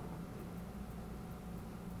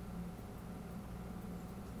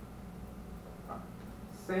right.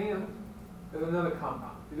 Sand is another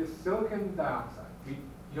compound. It is silicon dioxide. You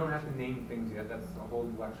don't have to name things yet. That's a whole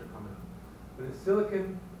lecture coming up. But it's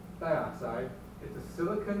silicon dioxide. It's a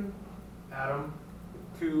silicon atom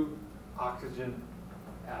with two oxygen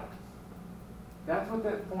atoms. That's what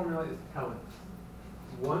that formula is telling us.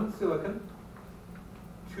 One silicon,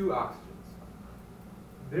 two oxygens.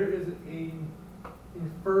 There is an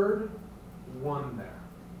inferred one there.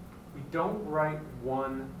 We don't write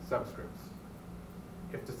one subscripts.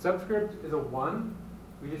 If the subscript is a 1,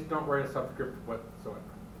 we just don't write a subscript whatsoever.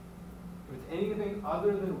 If it's anything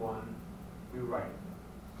other than 1, we write it.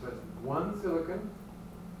 So that's one silicon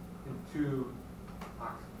and two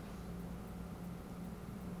oxygens.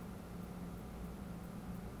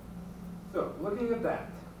 So looking at that,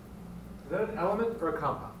 is that an element or a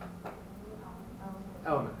compound?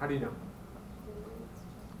 Element. How do you know?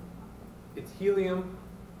 It's helium,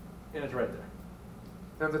 and it's right there.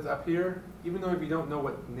 Since it's up here, even though if you don't know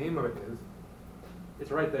what the name of it is,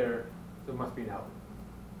 it's right there, so it must be an element.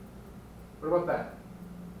 What about that?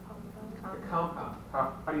 The compound.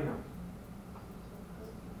 How do you know?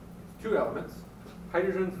 It's two elements.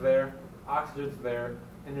 Hydrogen's there, oxygen's there,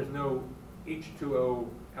 and there's no H2O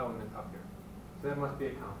element up here. So that must be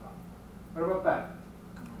a compound. What about that?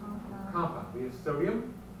 Compound. We have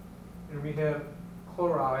sodium, and we have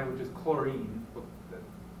chloride, which is chlorine.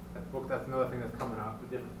 That's another thing that's coming up, the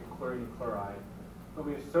difference between chlorine and chloride. But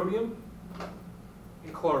we have sodium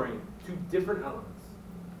and chlorine, two different elements.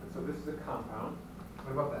 And so this is a compound.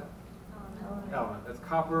 What about that? Element. That's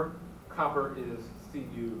copper. Copper is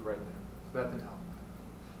Cu right there. So that's an element.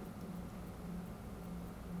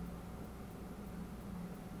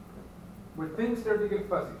 Where things start to get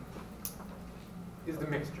fuzzy is the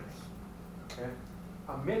mixtures. Okay?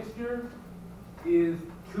 A mixture is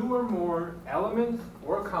two or more elements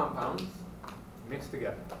or compounds mixed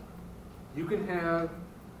together. You can have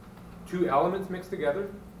two elements mixed together.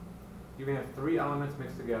 You can have three elements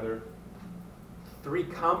mixed together. Three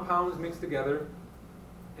compounds mixed together.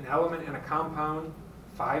 An element and a compound.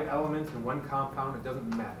 5 elements and one compound. It doesn't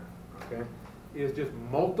matter. Okay? It is just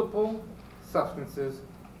multiple substances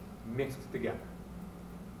mixed together.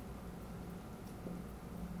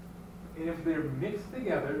 And if they're mixed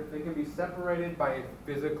together, they can be separated by a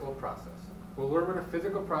physical process. We'll learn what a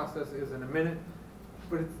physical process is in a minute,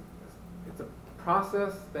 but it's a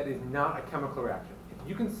process that is not a chemical reaction. If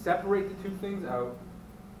you can separate the two things out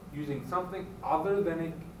using something other than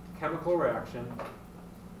a chemical reaction,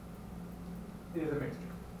 it is a mixture.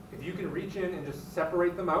 If you can reach in and just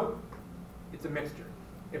separate them out, it's a mixture.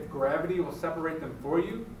 If gravity will separate them for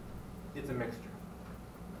you, it's a mixture.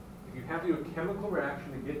 If you have to do a chemical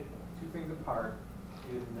reaction to get two things apart,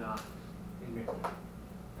 it is not a mixture.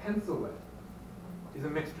 Pencil lead is a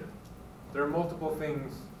mixture. There are multiple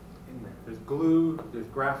things in there. There's glue, there's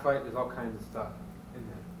graphite, there's all kinds of stuff in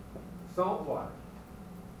there. Salt water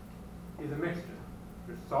is a mixture.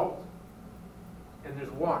 There's salt and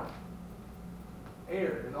there's water.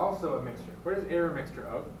 Air is also a mixture. What is air a mixture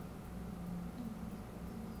of?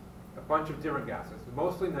 A bunch of different gases.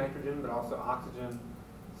 Mostly nitrogen, but also oxygen,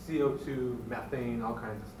 CO2, methane, all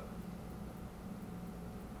kinds of stuff.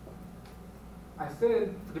 I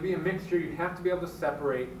said to be a mixture, you have to be able to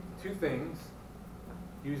separate two things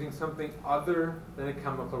using something other than a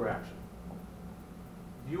chemical reaction.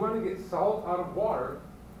 If you want to get salt out of water,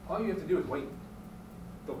 all you have to do is wait.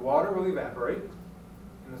 The water will evaporate,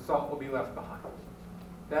 and the salt will be left behind.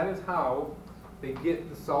 That is how they get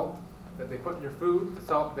the salt that they put in your food, the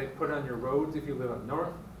salt they put on your roads if you live up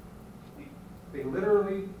north. They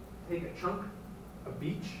literally take a chunk of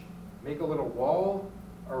beach, make a little wall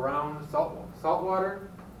around salt water,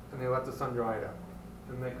 and they let the sun dry it out.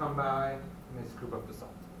 Then they come by and they scoop up the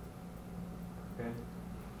salt. Okay?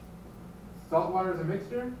 Salt water is a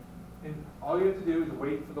mixture, and all you have to do is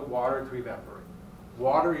wait for the water to evaporate.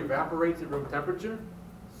 Water evaporates at room temperature,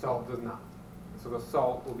 salt does not. So the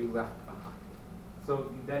salt will be left behind.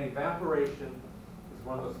 So that evaporation is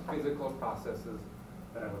one of those physical processes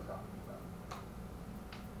that I was talking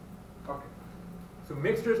about. Okay. So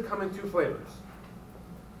mixtures come in two flavors.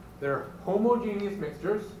 There are homogeneous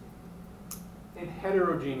mixtures and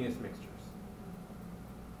heterogeneous mixtures.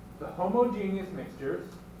 The homogeneous mixtures,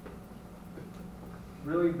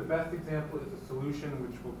 really the best example is a solution,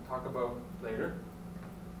 which we'll talk about later,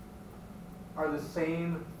 are the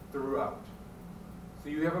same throughout. So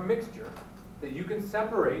you have a mixture that you can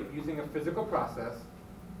separate using a physical process,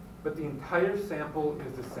 but the entire sample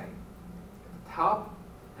is the same. At the top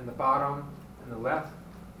and the bottom and the left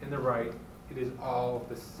and the right, it is all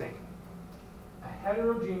the same. A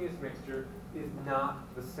heterogeneous mixture is not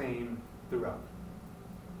the same throughout.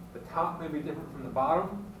 The top may be different from the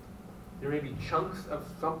bottom. There may be chunks of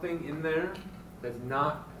something in there that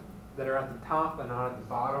are at the top and not at the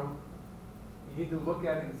bottom. You need to look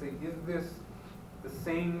at it and say, is this the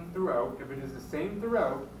same throughout? If it is the same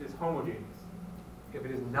throughout, it's homogeneous. If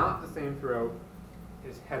it is not the same throughout,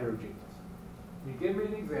 it's heterogeneous. You give me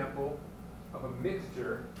an example of a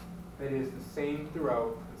mixture that is the same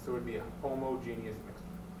throughout, and so it would be a homogeneous mixture.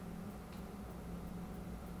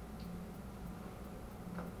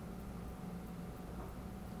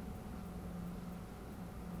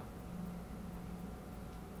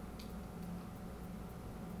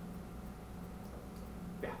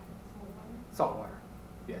 Yeah. Salt water.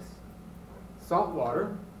 Yes. Salt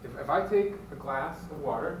water, if I take a glass of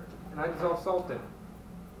water and I dissolve salt in it,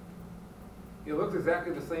 it looks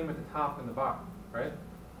exactly the same at the top and the bottom, right?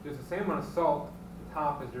 There's the same amount of salt at the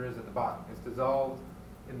top as there is at the bottom. It's dissolved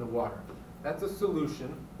in the water. That's a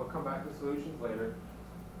solution. We'll come back to solutions later.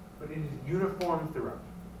 But it is uniform throughout.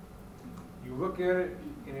 You look at it,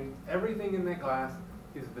 and everything in that glass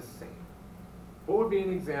is the same. What would be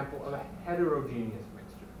an example of a heterogeneous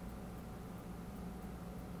mixture?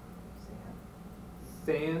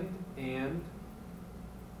 Sand,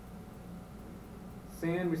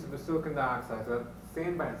 we said the silicon dioxide. So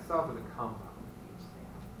sand by itself is a compound. Beach sand.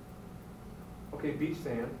 Okay, beach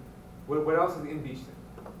sand. What else is in beach sand?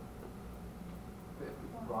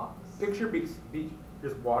 Rocks. Picture beach.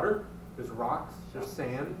 There's water, there's rocks, there's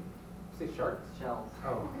sand. Say sharks? Shells.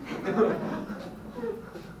 Oh.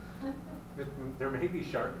 There may be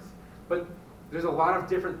sharks, but there's a lot of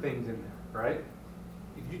different things in there, right?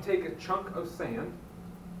 If you take a chunk of sand,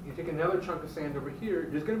 you take another chunk of sand over here,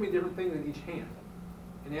 there's going to be different things in each hand.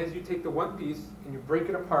 And as you take the one piece and you break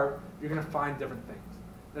it apart, you're going to find different things.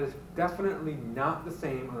 That is definitely not the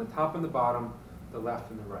same on the top and the bottom, the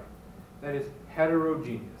left and the right. That is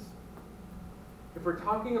heterogeneous. If we're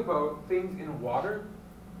talking about things in water,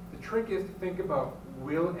 the trick is to think about,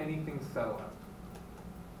 will anything settle out?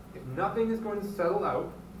 If nothing is going to settle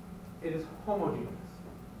out, it is homogeneous.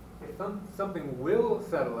 If something will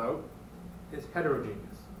settle out, it's heterogeneous.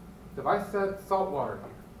 If I set salt water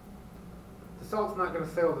here, the salt's not going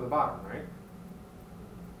to settle to the bottom, right?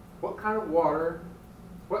 What kind of water,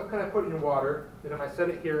 what can I put in water that if I set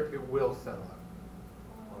it here, it will settle out?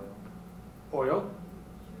 Oil,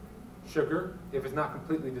 sugar, if it's not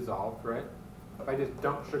completely dissolved, right? If I just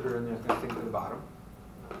dump sugar in there, it's going to sink to the bottom.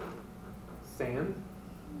 Sand.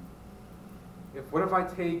 What if I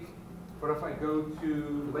go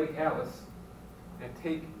to Lake Alice and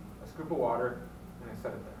take a scoop of water and I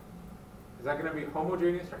set it there? Is that going to be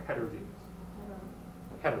homogeneous or heterogeneous?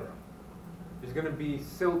 Hetero. There's going to be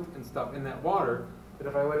silt and stuff in that water that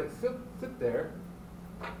if I let it sit there,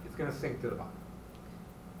 it's going to sink to the bottom.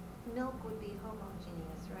 Milk would be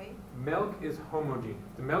homogeneous, right? Milk is homogeneous.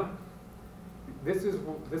 The milk, this is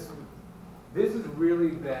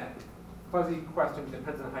really that fuzzy question,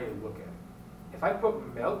 depends on how you look at it. If I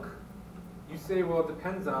put milk, you say, well, it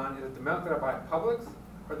depends on, is it the milk that I buy at Publix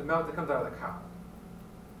or the milk that comes out of the cow?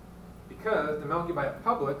 Because the milk you buy at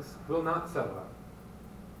Publix will not settle out.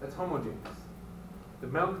 That's homogeneous. The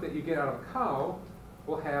milk that you get out of a cow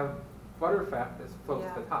will have butter fat that floats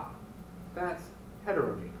to the top. That's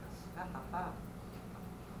heterogeneous.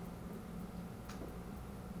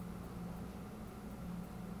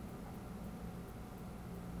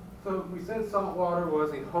 So we said salt water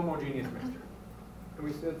was a homogeneous mixture. And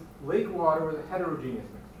we said lake water was a heterogeneous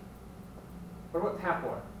mixture. What about tap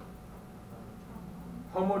water?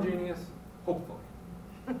 Homogeneous, hopefully.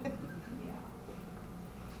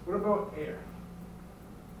 What about air?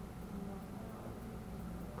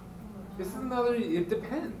 This is another, it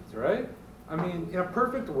depends, right? I mean, in a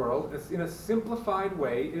perfect world, it's in a simplified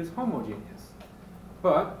way, it is homogeneous.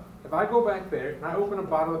 But if I go back there and I open a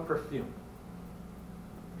bottle of perfume,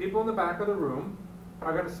 people in the back of the room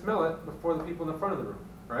are going to smell it before the people in the front of the room,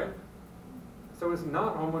 right? So it's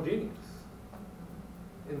not homogeneous.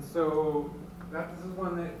 And so this is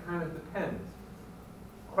one that kind of depends.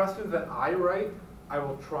 Questions that I write, I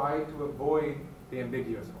will try to avoid the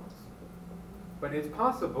ambiguous ones. But it's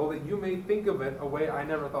possible that you may think of it a way I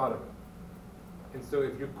never thought of it. And so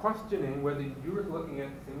if you're questioning whether you were looking at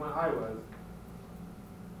the same way I was,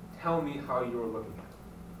 tell me how you were looking at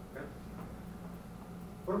it. Okay?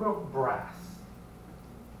 What about brass?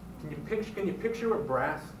 Can you picture what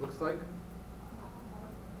brass looks like?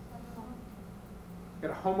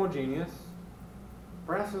 Got a homogeneous.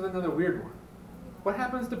 Brass is another weird one. What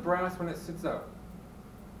happens to brass when it sits out?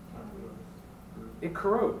 It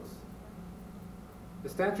corrodes. The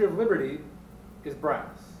Statue of Liberty is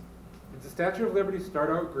brass. Did the Statue of Liberty start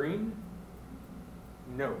out green?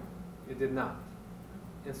 No, it did not.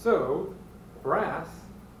 And so, brass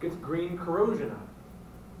gets green corrosion on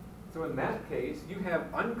it. So in that case, you have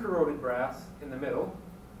uncorroded brass in the middle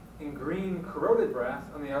and green corroded brass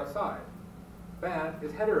on the outside. That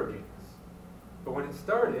is heterogeneous. But when it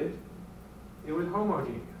started, it was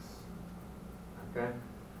homogeneous. Okay?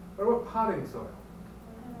 What about potting soil?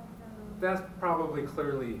 That's probably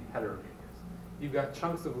clearly heterogeneous. You've got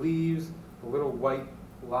chunks of leaves, the little white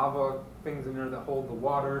lava things in there that hold the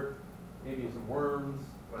water, maybe some worms,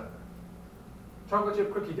 whatever. Chocolate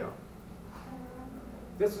chip cookie dough.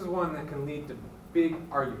 This is one that can lead to big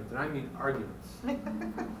arguments, and I mean arguments.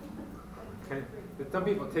 Okay? But some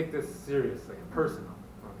people take this seriously and personal.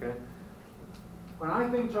 Okay? When I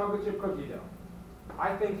think chocolate chip cookie dough,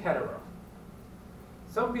 I think hetero.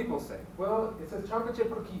 Some people say, well, it says chocolate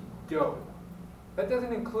chip cookie dough. That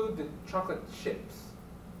doesn't include the chocolate chips.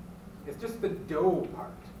 It's just the dough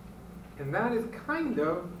part. And that is kind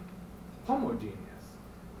of homogeneous.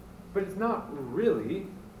 But it's not really.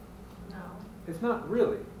 No. It's not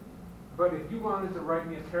really. But if you wanted to write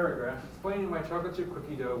me a paragraph explaining why chocolate chip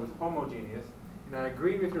cookie dough was homogeneous, and I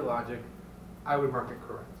agreed with your logic, I would mark it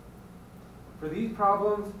correct. For these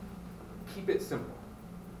problems, keep it simple.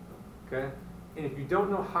 Okay? And if you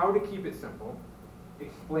don't know how to keep it simple,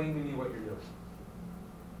 explain to me what you're doing.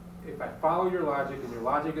 If I follow your logic and your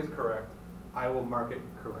logic is correct, I will mark it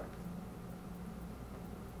correct.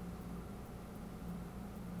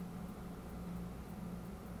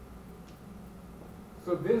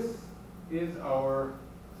 So this is our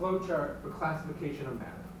flowchart for classification of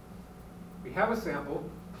matter. We have a sample.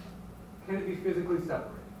 Can it be physically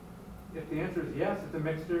separated? If the answer is yes, it's a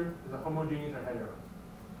mixture, it's a homogeneous or hetero.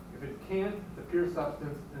 If it can't, it's a pure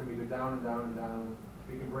substance, and we go down and down and down.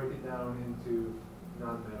 We can break it down into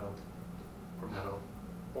non-metal or metal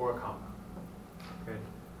or a compound. Okay?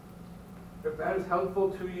 If that is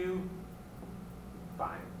helpful to you,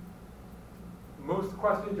 fine. Most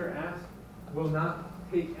questions you're asked will not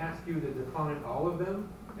ask you to define all of them.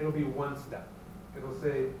 It'll be one step. It'll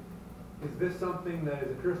say, is this something that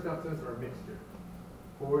is a pure substance or a mixture?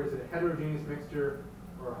 Or is it a heterogeneous mixture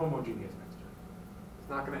or a homogeneous mixture? It's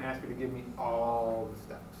not going to ask you to give me all the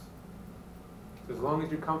steps. So as long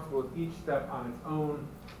as you're comfortable with each step on its own,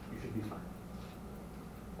 you should be fine.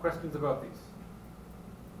 Questions about these?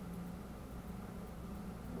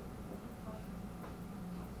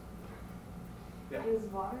 Yeah. Is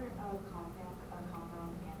water a compound and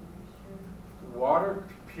a mixture? Water,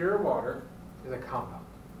 pure water, is a compound,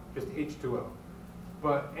 just H2O.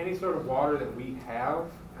 But any sort of water that we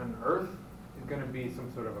have on Earth is going to be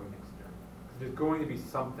some sort of a mixture. There's going to be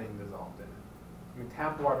something dissolved in it. I mean,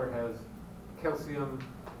 tap water has calcium,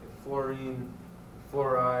 fluorine,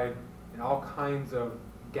 fluoride, and all kinds of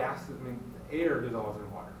gases. I mean, air dissolves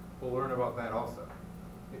in water. We'll learn about that also.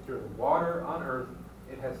 If there's water on Earth,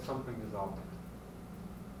 it has something dissolved in it.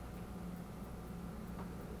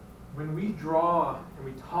 When we draw and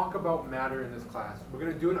we talk about matter in this class, we're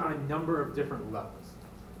going to do it on a number of different levels.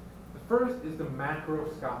 The first is the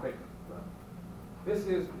macroscopic level. This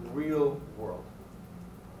is real world.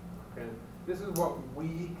 Okay? This is what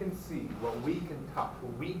we can see, what we can touch,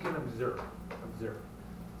 what we can observe.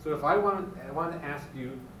 So if I want to ask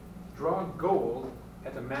you, draw gold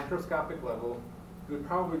at the macroscopic level, you would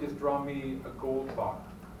probably just draw me a gold bar,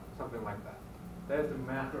 something like that. That is the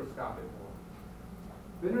macroscopic world.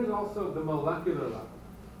 Then there's also the molecular level.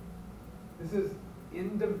 This is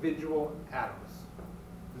individual atoms.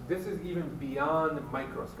 This is even beyond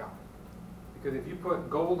microscopic. Because if you put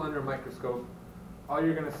gold under a microscope, all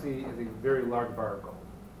you're going to see is a very large bar of gold.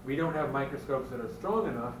 We don't have microscopes that are strong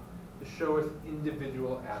enough to show us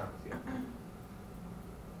individual atoms yet.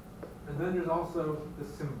 And then there's also the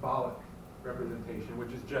symbolic representation,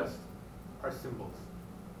 which is just our symbols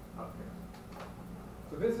up here.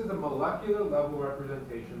 So this is a molecular level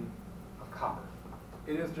representation of copper.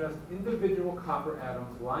 It is just individual copper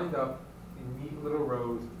atoms lined up in neat little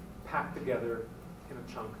rows, packed together in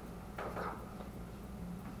a chunk of copper.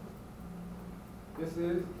 This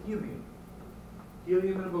is helium.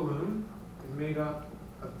 Helium in a balloon is made up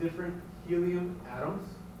of different helium atoms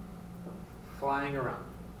flying around.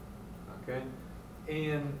 Okay?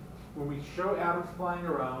 And when we show atoms flying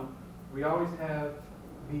around, we always have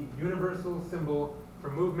the universal symbol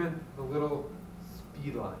for movement, the little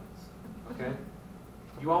speed lines. Okay?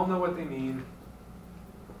 You all know what they mean.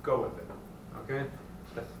 Go with it. Okay?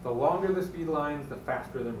 The longer the speed lines, the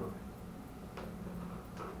faster they're moving.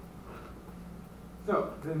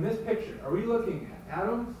 So, in this picture, are we looking at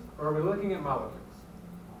atoms or are we looking at molecules?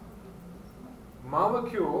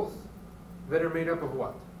 Molecules that are made up of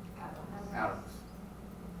what? Atoms.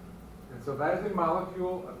 And so that is a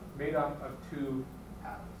molecule made up of two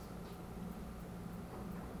atoms.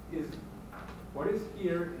 Is what is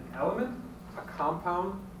here an element, a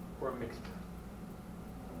compound, or a mixture?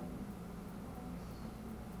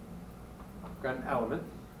 I've got an element.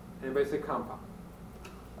 Anybody say compound?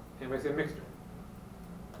 Anybody say mixture?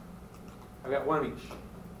 I've got one of each.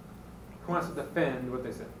 Who wants to defend what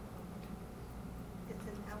they said? It's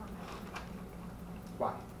an element.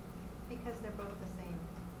 Why? Because they're both the same.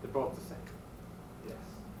 They're both the same. Yes.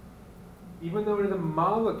 Even though it is a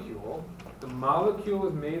molecule, the molecule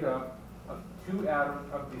is made up of two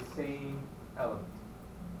atoms of the same element.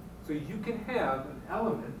 So you can have an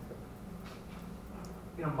element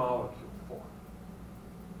in a molecule form.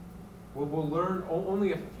 We'll learn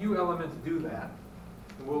only a few elements do that,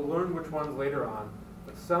 and we'll learn which ones later on,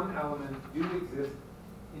 but some elements do exist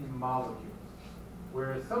in molecules,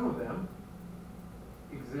 whereas some of them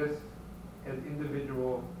exist as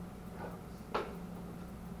individual atoms.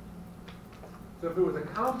 So if it was a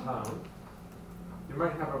compound, you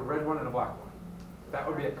might have a red one and a black one. That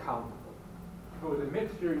would be a compound. If it was a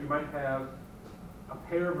mixture, you might have a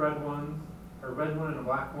pair of red ones, a red one and a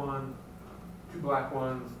black one, two black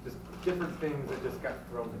ones, just different things that just got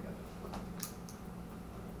thrown together.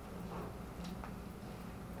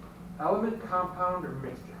 Element, compound, or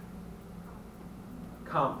mixture?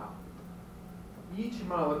 Compound. Each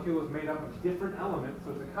molecule is made up of different elements,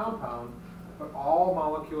 so it's a compound, but all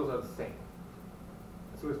molecules are the same.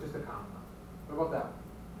 So it's just a compound. What about that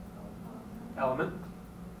one? Element.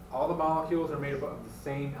 All the molecules are made up of the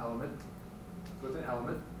same element, so it's an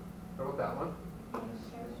element. What about that one?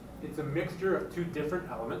 It's a mixture of two different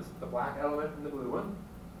elements, the black element and the blue one.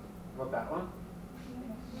 What about that one?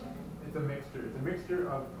 It's a mixture. It's a mixture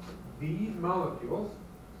of these molecules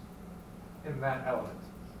and that element.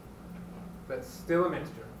 That's still a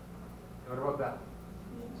mixture. And what about that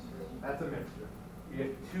one? That's a mixture. You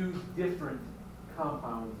have two different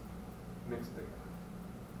compounds mixed together.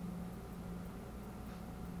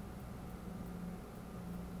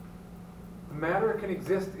 Matter can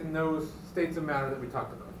exist in those states of matter that we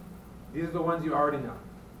talked about. These are the ones you already know.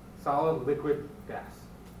 Solid, liquid, gas.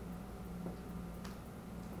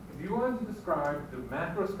 If you wanted to describe the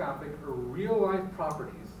macroscopic or real-life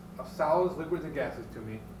properties of solids, liquids, and gases to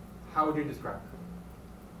me, how would you describe them?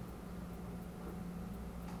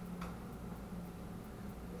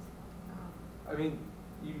 I mean,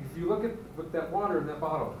 if you look at with that water in that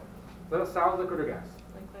bottle, is that a solid, liquid, or gas?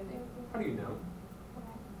 Liquid. How do you know?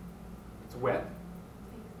 It's wet.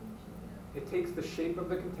 It takes the shape of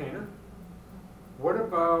the container. What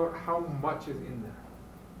about how much is in there?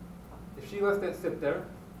 If she lets that sit there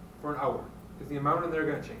for an hour, is the amount in there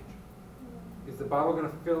going to change? Is the bottle going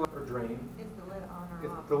to fill or drain? Is the lid on or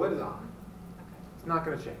If off? the lid is on, Okay. it's not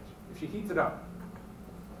going to change. If she heats it up,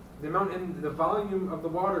 the amount in the volume of the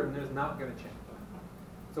water in there is not going to change.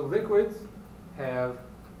 So liquids have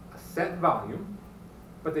a set volume,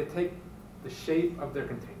 but they take the shape of their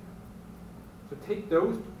container. So take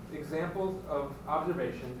those examples of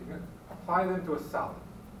observations and apply them to a solid.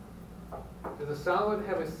 Does a solid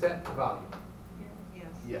have a set volume? Yes.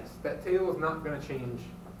 Yes. That table is not going to change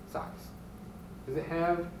size. Does it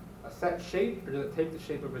have a set shape, or does it take the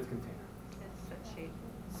shape of its container? It's set shape.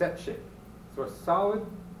 Set shape. So a solid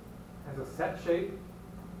has a set shape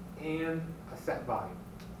and a set volume.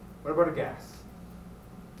 What about a gas?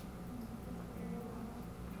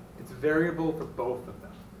 variable for both of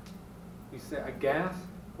them. We say a gas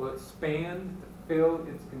will expand to fill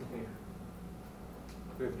its container.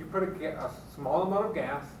 So if you put a small amount of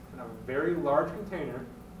gas in a very large container,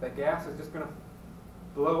 that gas is just going to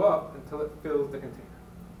blow up until it fills the container.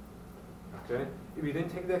 Okay? If you then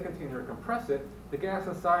take that container and compress it, the gas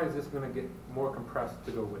inside is just going to get more compressed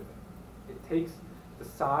to go with it. It takes the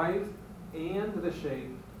size and the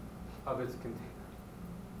shape of its container.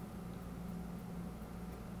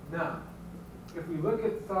 Now, if we look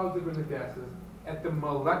at solids, liquids, and gases at the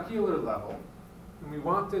molecular level, and we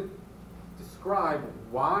want to describe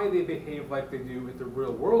why they behave like they do at the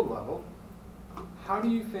real world level, how do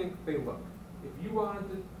you think they look? If you wanted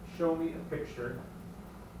to show me a picture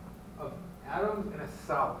of atoms in a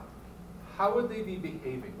solid, how would they be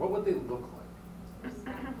behaving? What would they look like?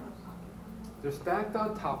 They're stacked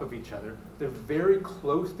on top of each other. They're very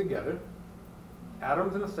close together.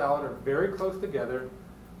 Atoms in a solid are very close together,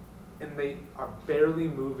 and they are barely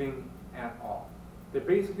moving at all. They're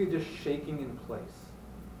basically just shaking in place.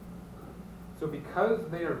 So because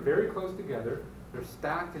they are very close together, they're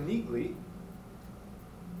stacked neatly,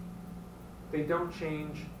 they don't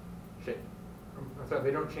change shape. I'm sorry,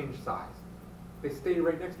 they don't change size. They stay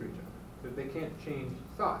right next to each other. They can't change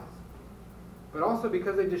size. But also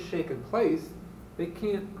because they just shake in place, they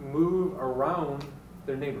can't move around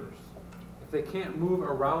their neighbors. If they can't move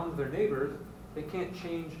around their neighbors, they can't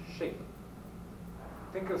change shape.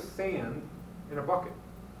 Think of sand in a bucket.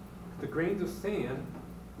 The grains of sand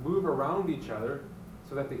move around each other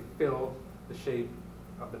so that they fill the shape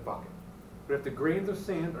of the bucket. But if the grains of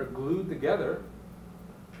sand are glued together,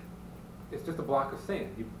 it's just a block of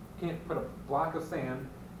sand. You can't put a block of sand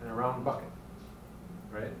in a round bucket,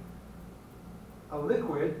 right? A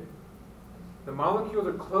liquid, the molecules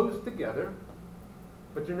are close together,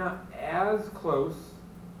 but they're not as close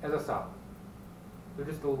as a solid. They're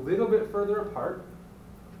just a little bit further apart,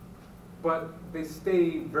 but they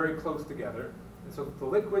stay very close together, and so the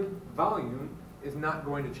liquid volume is not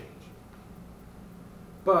going to change.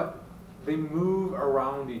 But they move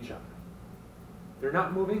around each other. They're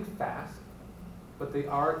not moving fast, but they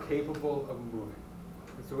are capable of moving.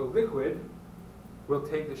 And so a liquid will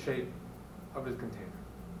take the shape of its container.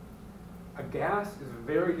 A gas is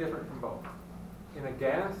very different from both. In a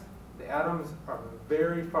gas, the atoms are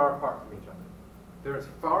very far apart from each other. They're as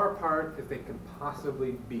far apart as they can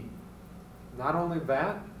possibly be. Not only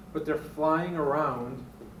that, but they're flying around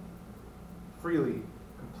freely,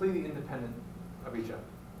 completely independent of each other.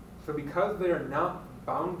 So because they are not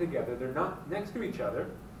bound together, they're not next to each other,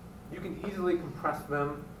 you can easily compress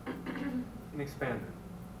them and expand them.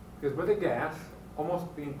 Because with a gas, almost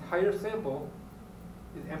the entire sample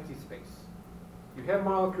is empty space. You have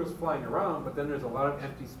molecules flying around, but then there's a lot of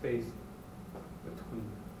empty space between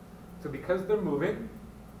them. So because they're moving,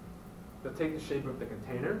 they'll take the shape of the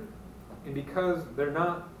container, and because they're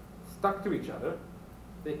not stuck to each other,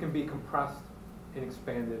 they can be compressed and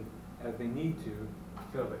expanded as they need to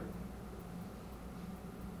fill it.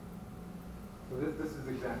 So this is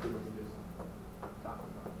exactly what we just talked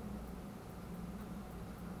about.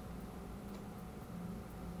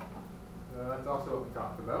 That's also what we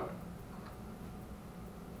talked about.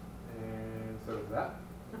 And so is that.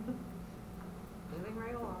 Moving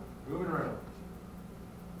right along. Moving right along.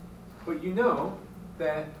 But you know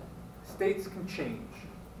that states can change.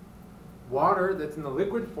 Water that's in the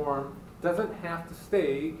liquid form doesn't have to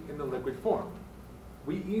stay in the liquid form.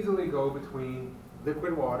 We easily go between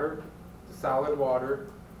liquid water to solid water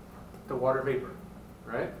to water vapor,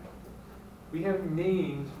 right? We have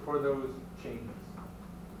names for those changes.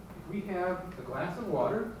 If we have a glass of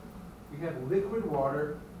water, we have liquid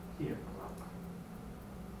water here.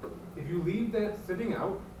 If you leave that sitting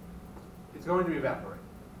out, it's going to evaporate.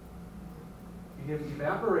 You have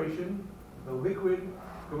evaporation, the liquid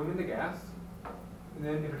going into gas, and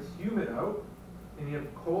then if it's humid out and you have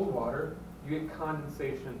cold water, you get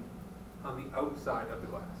condensation on the outside of the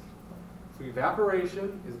glass. So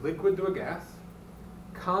evaporation is liquid to a gas,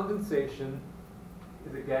 condensation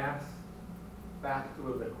is a gas back to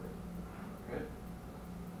a liquid. Okay?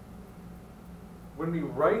 When we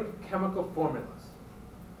write chemical formulas,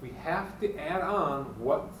 we have to add on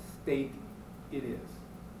what state it is.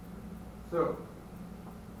 So,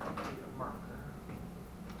 I'll give you a marker.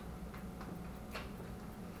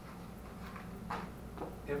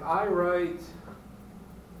 If I write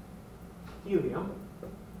helium,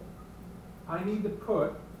 I need to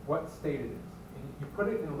put what state it is. And you put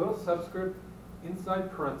it in a little subscript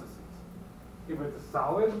inside parentheses. If it's a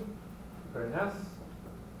solid, you put an S.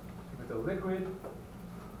 If it's a liquid,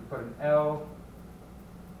 you put an L.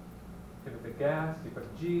 If it's a gas, you put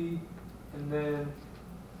a G. And then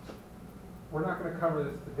we're not going to cover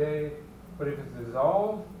this today, but if it's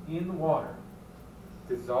dissolved in water,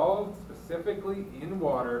 dissolved specifically in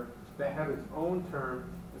water that has its own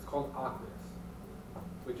term, it's called aqueous,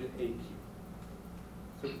 which is AQ.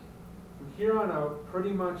 So from here on out,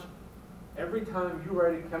 pretty much every time you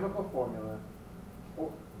write a chemical formula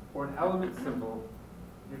or an element symbol,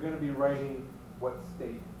 you're going to be writing what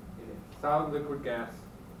state it is, solid, liquid, gas,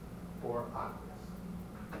 or aqueous.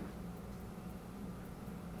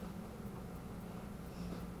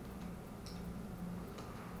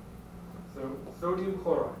 So sodium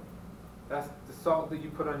chloride, that's the salt that you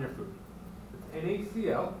put on your food. It's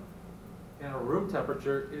NaCl, and at room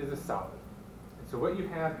temperature, it is a solid. And so what you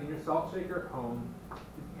have in your salt shaker at home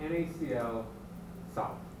is NaCl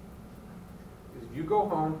solid. If you go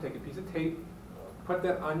home, take a piece of tape, put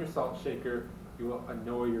that on your salt shaker, you will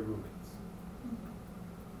annoy your roommates.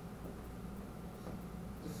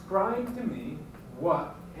 Describe to me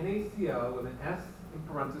what NaCl with an S in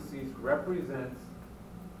parentheses represents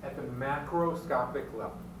at the macroscopic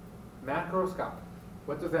level. Macroscopic.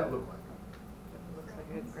 What does that look like? It looks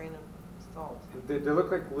like a grain of salt. They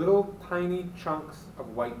look like little tiny chunks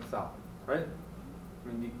of white solid, right?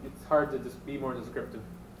 I mean, it's hard to just be more descriptive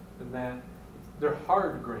than that. They're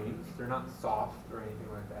hard grains. They're not soft or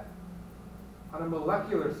anything like that. On a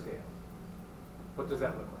molecular scale, what does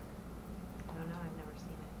that look like? I don't know, I've never seen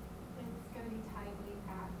it. It's gonna be tightly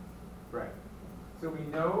packed. Right. So we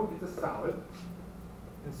know it's a solid,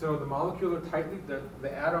 and so the molecule are tightly,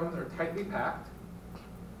 the atoms are tightly packed.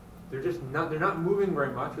 They're not moving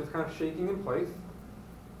very much. It's kind of shaking in place.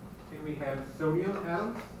 And we have sodium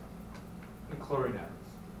atoms and chlorine atoms.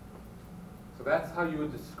 So that's how you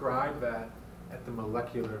would describe that at the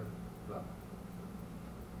molecular level.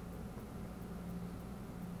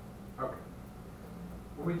 Okay.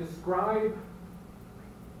 When we describe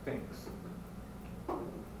things,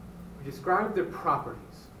 we describe their properties.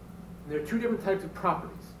 And there are two different types of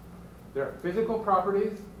properties. There are physical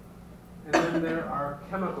properties, and then there are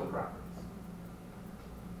chemical properties.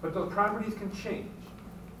 But those properties can change.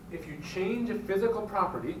 If you change a physical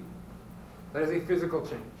property, that is a physical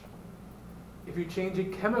change. If you change a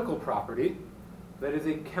chemical property, that is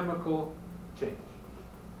a chemical change.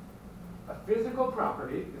 A physical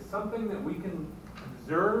property is something that we can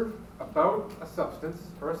observe about a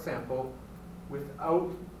substance or a sample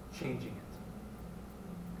without changing it.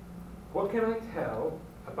 What can I tell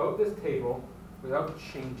about this table without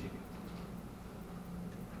changing it?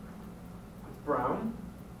 It's brown.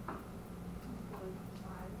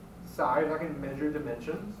 Size, I can measure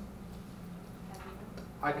dimensions.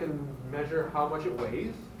 I can measure how much it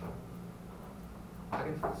weighs. I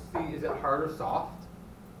can see, is it hard or soft?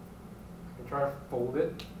 I can try to fold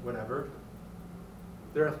it, whatever.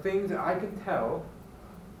 There are things that I can tell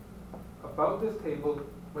about this table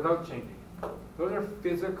without changing it. Those are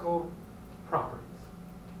physical properties.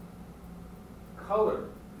 Color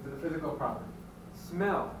is a physical property.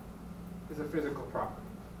 Smell is a physical property.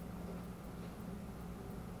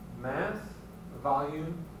 Mass,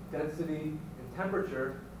 volume, density, and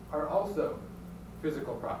temperature are also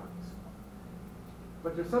physical properties.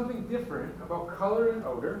 But there's something different about color and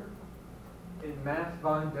odor in mass,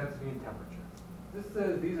 volume, density, and temperature. This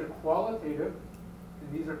says these are qualitative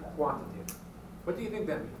and these are quantitative. What do you think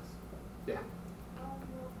that means? Yeah.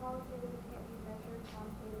 Qualitative can't be measured,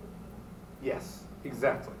 quantitative can. Yes,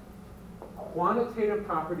 exactly. Quantitative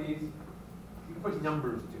properties, you can put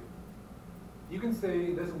numbers to. You can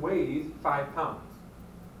say this weighs 5 pounds.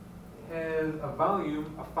 It has a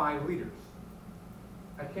volume of 5 liters.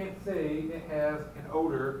 I can't say it has an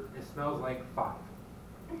odor, it smells like 5.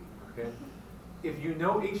 Okay? If you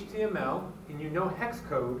know HTML and you know hex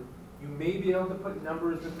code, you may be able to put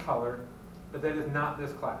numbers with color, but that is not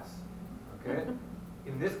this class. Okay?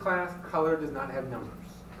 In this class, color does not have numbers.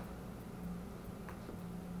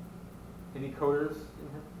 Any coders in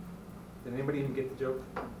here? Did anybody even get the joke?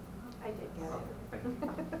 I did get Okay, it. thank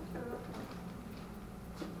you.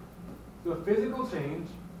 So a physical change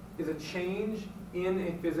is a change in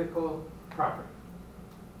a physical property.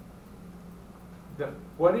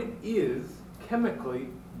 What it is chemically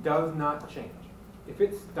does not change. If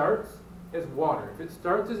it starts as water, if it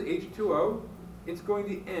starts as H2O, it's going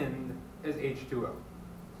to end as H2O.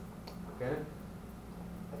 Okay?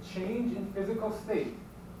 A change in physical state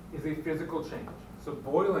is a physical change. So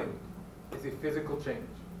boiling is a physical change.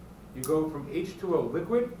 You go from H2O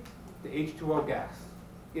liquid to H2O gas.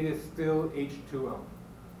 It is still H2O.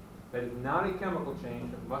 That is not a chemical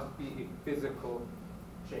change. It must be a physical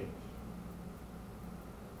change.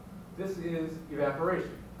 This is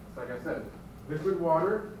evaporation. It's like I said, liquid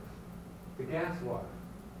water to gas water.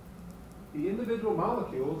 The individual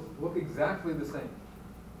molecules look exactly the same.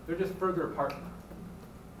 They're just further apart now.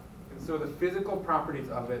 And so the physical properties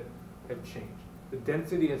of it have changed. The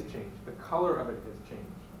density has changed. The color of it has changed.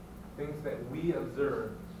 Things that we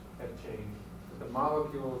observe have changed. But the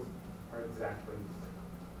molecules are exactly the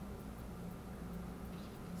same.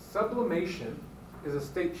 Sublimation is a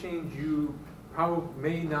state change you probably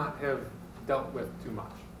may not have dealt with too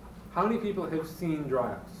much. How many people have seen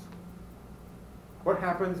dry ice? What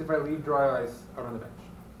happens if I leave dry ice out on the bench?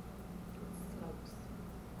 Smokes.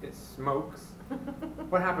 It smokes.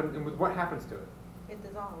 What happens to it? It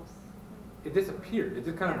dissolves It disappears. It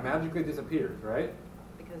just kind of magically disappears, right?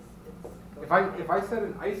 because it's. If I set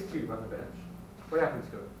an ice cube on the bench, what happens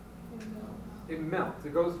to it? It melts.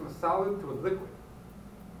 It goes from a solid to a liquid.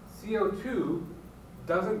 CO2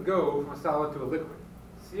 doesn't go from a solid to a liquid.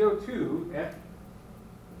 CO2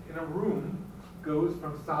 in a room goes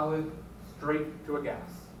from solid straight to a gas.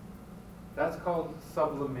 That's called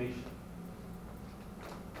sublimation.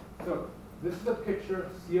 So this is a picture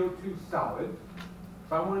of CO2 solid.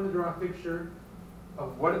 If I wanted to draw a picture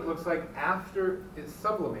of what it looks like after it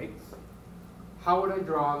sublimates, how would I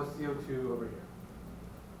draw the CO2 over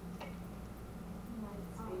here?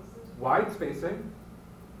 Wide spacing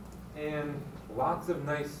and lots of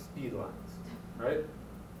nice speed lines, right?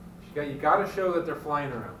 You got to show that they're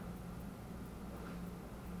flying around.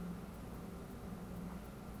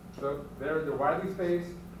 So they're widely spaced,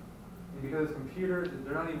 and because it's computers,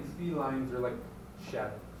 they're not even speed lines, they're like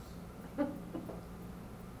shadows.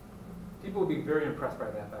 People would be very impressed by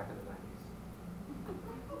that back in the 90s.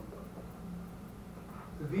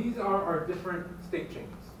 So these are our different state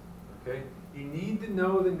changes, okay? You need to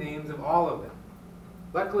know the names of all of them.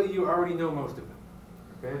 Luckily, you already know most of them,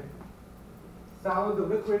 okay? Solid to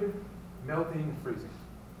liquid, melting, freezing.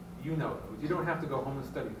 You know those. You don't have to go home and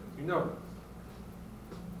study those. You know those.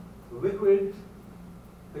 Liquid,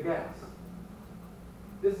 the gas.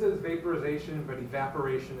 This is vaporization, but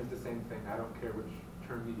evaporation is the same thing. I don't care which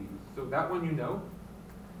term you use. So that one you know,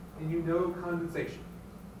 and you know condensation.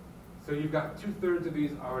 So you've got 2/3 of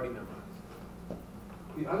these already memorized.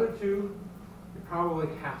 The other two, you probably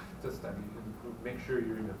have to study and make sure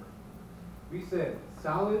you remember. We said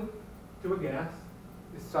solid to a gas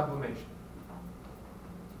is sublimation.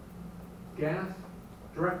 Gas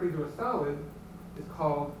directly to a solid is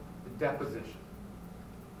called deposition.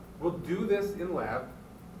 We'll do this in lab.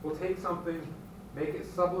 We'll take something, make it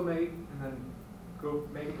sublimate, and then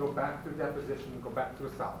make it go back to deposition, go back to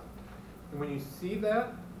a solid. And when you see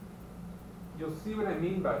that, you'll see what I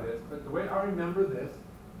mean by this, but the way I remember this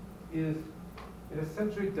is it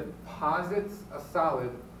essentially deposits a solid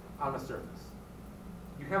on a surface.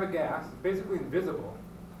 You have a gas, it's basically invisible,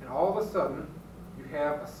 and all of a sudden you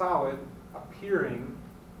have a solid appearing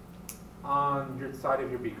on your side of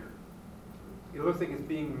your beaker. It looks like it's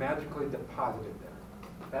being magically deposited there.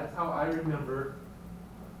 That's how I remember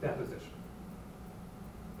deposition.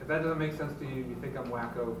 If that doesn't make sense to you, you think I'm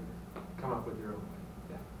wacko, come up with your own way.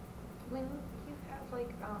 Yeah. When you have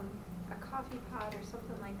like a coffee pot or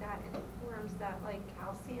something like that and it forms that like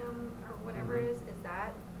calcium or whatever it is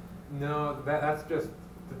that? No, that's just,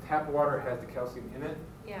 the tap water has the calcium in it.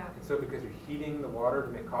 Yeah. And so because you're heating the water to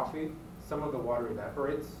make coffee, some of the water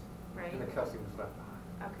evaporates, Right. and the calcium is left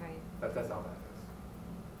behind. Okay. That's all that is.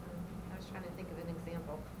 I was trying to think of an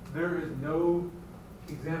example. There is no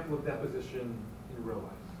example of deposition in real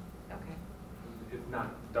life. Okay. If not,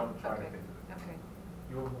 don't try to Okay. think of it. Okay.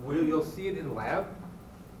 You'll see it in lab,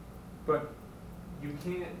 but you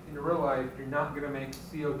can't, in real life, you're not going to make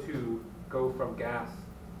CO2 go from gas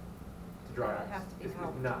to dry ice. It has to be It's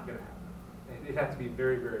held. not going to happen. It has to be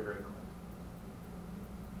very, very, very close.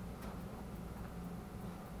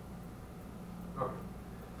 Okay.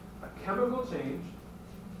 A chemical change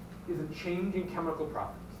is a change in chemical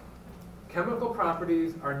properties. Chemical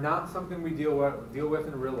properties are not something we deal with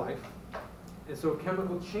in real life. And so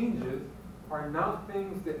chemical changes are not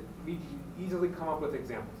things that we can easily come up with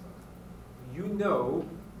examples of. You know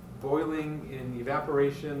boiling and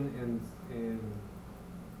evaporation and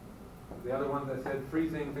the other one that said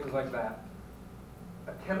freezing, things like that.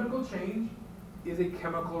 A chemical change is a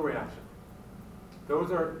chemical reaction.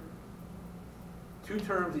 Those are two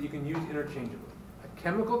terms that you can use interchangeably. A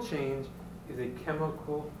chemical change is a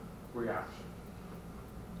chemical reaction.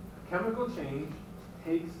 A chemical change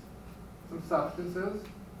takes some substances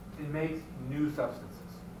and makes new substances.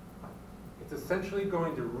 It's essentially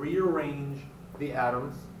going to rearrange the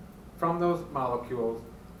atoms from those molecules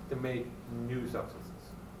to make new substances.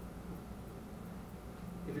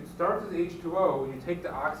 If it starts as H2O and you take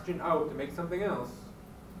the oxygen out to make something else,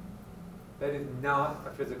 that is not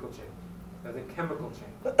a physical change. That's a chemical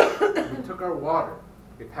change. We took our water,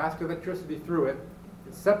 we passed electricity through it,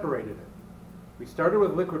 and separated it. We started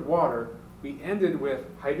with liquid water, we ended with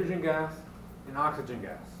hydrogen gas and oxygen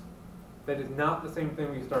gas. That is not the same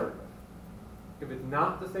thing we started with. If it's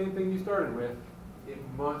not the same thing you started with, it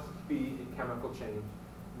must be a chemical change,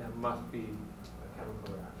 and that must be a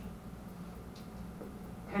chemical reaction.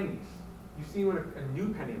 Pennies. You see what a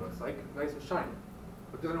new penny looks like, nice and shiny.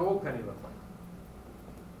 What does an old penny look like?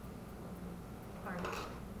 Tarnished.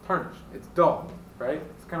 Tarnished. It's dull, right?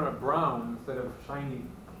 It's kind of a brown instead of shiny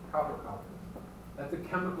copper color. That's a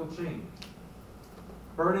chemical change.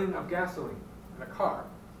 Burning of gasoline in a car.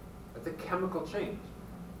 That's a chemical change.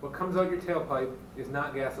 What comes out your tailpipe is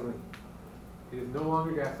not gasoline. It is no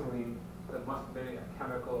longer gasoline. That must be a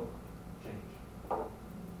chemical change.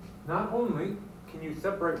 Not only can you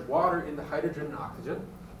separate water into hydrogen and oxygen,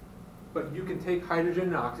 but you can take hydrogen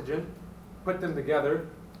and oxygen, put them together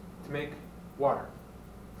to make water.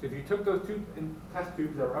 So if you took those two test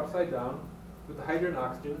tubes that were upside down with the hydrogen and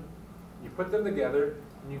oxygen, you put them together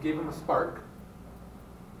and you gave them a spark,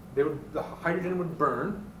 the hydrogen would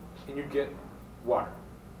burn and you'd get water.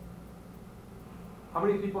 How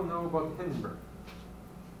many people know about the Hindenburg?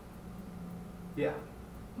 Yeah.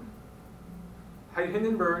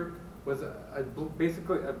 Hindenburg was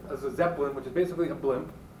basically a Zeppelin, which is basically a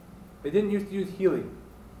blimp. They didn't used to use helium.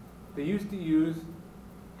 They used to use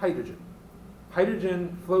hydrogen.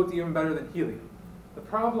 Hydrogen floats even better than helium. The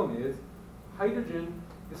problem is, hydrogen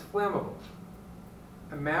is flammable.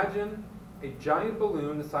 Imagine a giant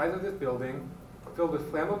balloon the size of this building filled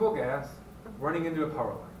with flammable gas running into a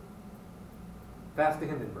power line. That's the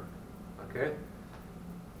Hindenburg, okay?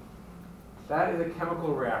 That is a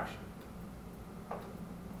chemical reaction.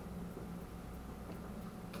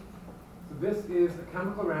 So this is a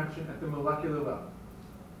chemical reaction at the molecular level.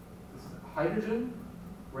 This is hydrogen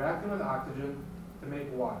reacting with oxygen to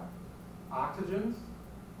make water. Oxygens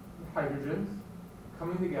and hydrogens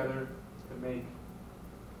coming together to make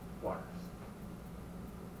waters.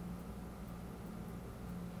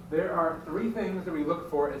 There are three things that we look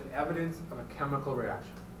for as evidence of a chemical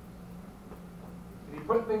reaction. If you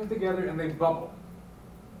put things together and they bubble,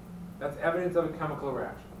 that's evidence of a chemical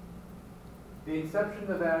reaction. The exception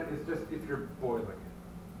to that is just if you're boiling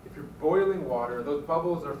it. If you're boiling water, those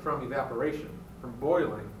bubbles are from evaporation, from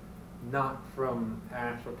boiling, not from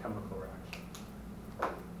actual chemical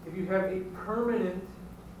reaction. If you have a permanent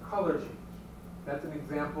color change, that's an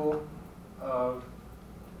example of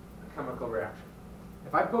a chemical reaction.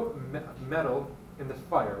 If I put metal in the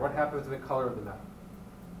fire, what happens to the color of the metal?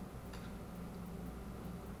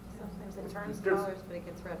 Sometimes it turns It starts- colors, but it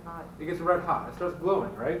gets red hot. It gets red hot. It starts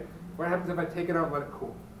glowing, right? What happens if I take it out and let it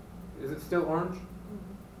cool? Is it still orange?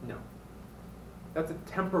 No. That's a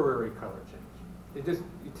temporary color change. It just,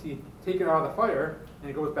 you take it out of the fire and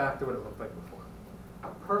it goes back to what it looked like before. A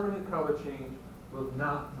permanent color change will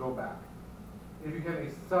not go back. If you have a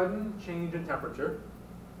sudden change in temperature,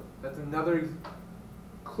 that's another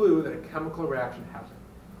clue that a chemical reaction happened.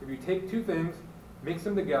 If you take two things, mix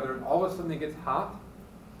them together, and all of a sudden it gets hot,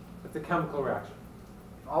 it's a chemical reaction.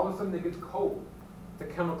 If all of a sudden it gets cold, it's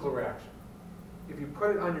a chemical reaction. If you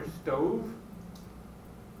put it on your stove,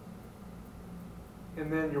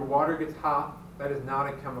 and then your water gets hot, that is not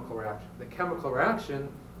a chemical reaction. The chemical reaction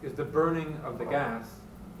is the burning of the gas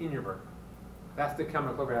in your burner. That's the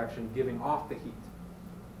chemical reaction giving off the heat.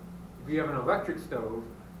 If you have an electric stove,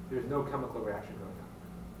 there's no chemical reaction going on.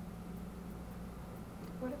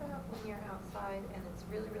 What about when you're outside and it's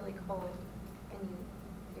really, really cold and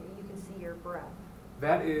you can see your breath?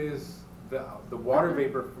 That is the water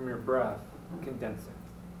vapor from your breath condensing.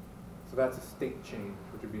 So that's a state change,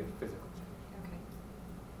 which would be a physical change. Okay.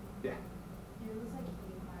 Yeah. It looks like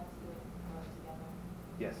heat clouds do it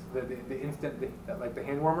together. Yes. The instant, like the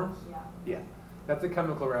hand warmers? Yeah. Yeah. That's a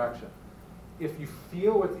chemical reaction. If you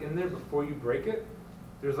feel what's in there before you break it,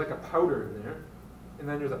 there's like a powder in there, and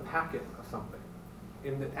then there's a packet of something.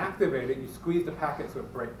 And to activate it, you squeeze the packet so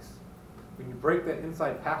it breaks. When you break that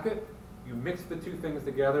inside packet, you mix the two things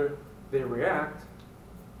together, they react,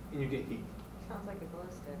 and you get heat. Sounds like a glow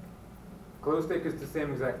stick. Glow stick is the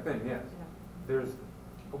same exact thing, yes. Yeah. There's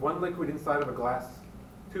one liquid inside of a glass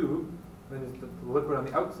tube, then there's the liquid on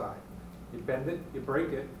the outside. You bend it, you break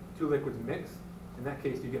it, two liquids mix. In that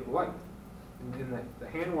case, you get light. In the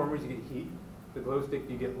hand warmers, you get heat. The glow stick,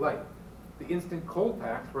 you get light. The instant cold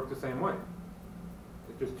packs work the same way.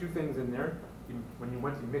 If there's two things in there,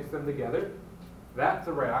 once you mix them together, that's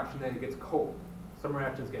a reaction that it gets cold. Some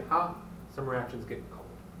reactions get hot, some reactions get cold.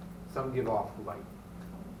 Some give off light.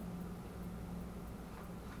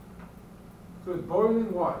 So is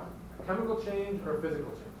boiling water a chemical change or a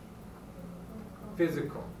physical change?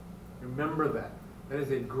 physical. Remember that. That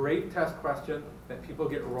is a great test question that people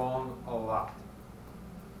get wrong a lot.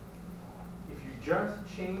 If you just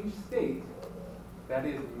change state, that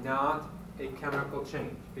is not a chemical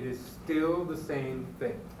change. It is still the same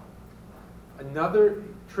thing. Another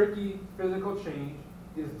tricky physical change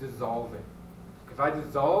is dissolving. If I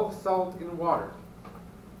dissolve salt in water,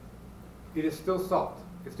 it is still salt.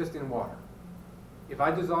 It's just in water. If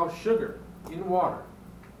I dissolve sugar in water,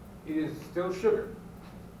 it is still sugar.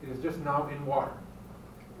 It is just now in water.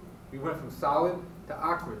 We went from solid to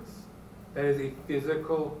aqueous. That is a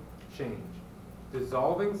physical change.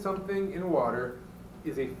 Dissolving something in water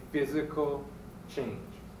is a physical change.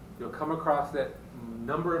 You'll come across that a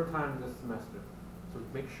number of times this semester. So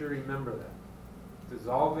make sure you remember that.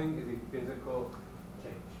 Dissolving is a physical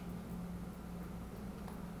change.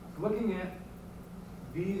 Looking at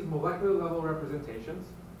these molecular level representations,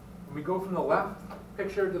 when we go from the left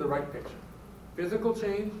picture to the right picture, physical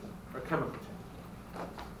change or chemical change?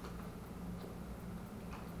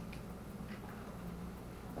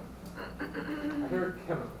 I hear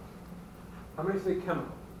chemical. How many say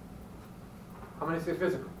chemical? How many say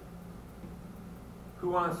physical? Who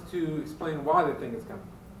wants to explain why they think it's chemical?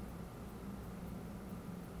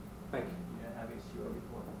 Thank you. Yeah, having CO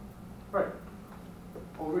before. Right.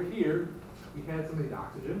 Over here, we had some of these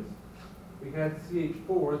oxygens. We had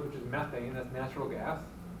CH4s, which is methane, that's natural gas.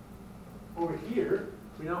 Over here,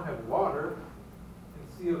 we now have water and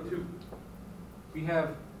CO2. We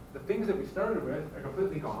have the things that we started with are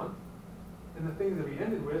completely gone, and the things that we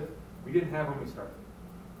ended with, we didn't have when we started.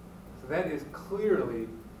 So that is clearly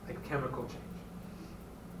a chemical change.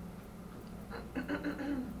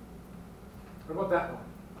 What about that one?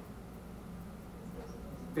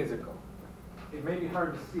 Physical. It may be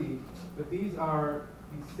hard to see, but these are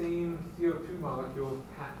the same CO2 molecules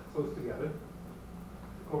packed close together.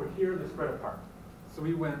 Over here, they're spread apart. So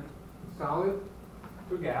we went from solid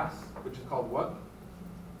to a gas, which is called what?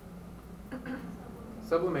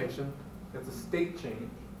 Sublimation. That's a state change.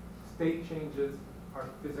 State changes are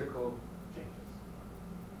physical changes.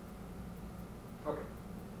 Okay.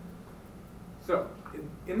 So,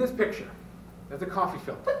 in this picture, there's a coffee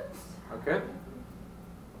filter. Okay?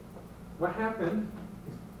 What happened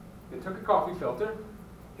is they took a coffee filter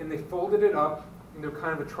and they folded it up into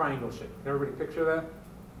kind of a triangle shape. Can everybody picture that?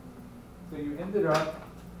 So you ended up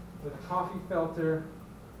with a coffee filter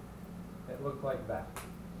that looked like that.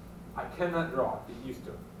 I cannot draw it, get used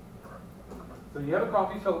to it. So you have a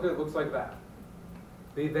coffee filter that looks like that.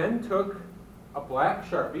 They then took a black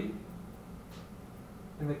Sharpie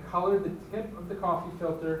and they colored the tip of the coffee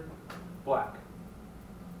filter black.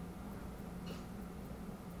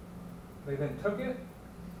 They then took it,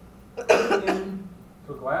 put it into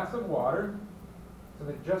a glass of water, so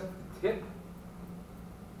that just the tip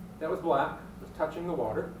that was black was touching the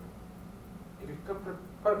water. If you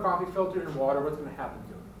put a coffee filter in water, what's going to happen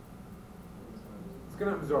to it? It's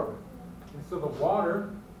going to absorb it. And so the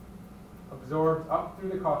water absorbed up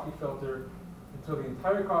through the coffee filter until the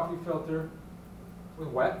entire coffee filter was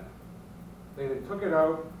wet. They then took it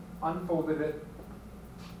out, unfolded it,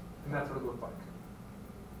 and that's what it looked like.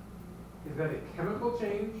 Is that a chemical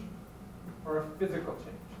change or a physical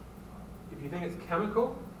change? If you think it's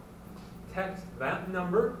chemical, text that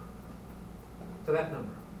number to that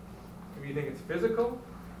number. If you think it's physical,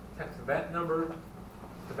 text that number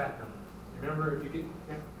to that number. Remember, if you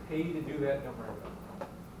get paid to do that, don't worry about it.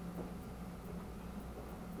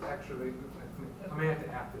 Actually, I may have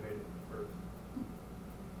to activate it first.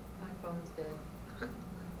 My phone's dead.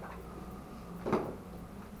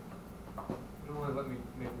 It only let me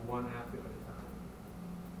make one active at a time.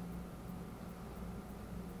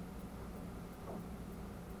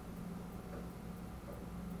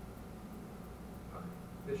 Okay,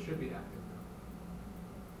 this should be active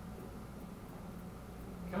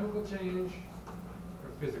now. Chemical change or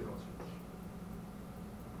physical change?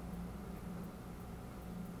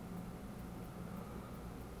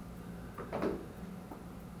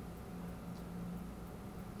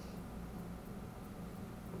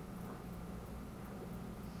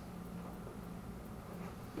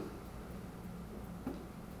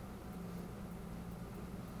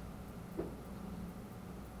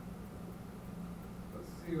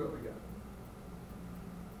 See what we got.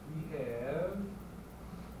 We have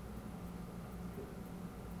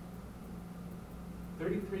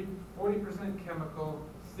 40% chemical,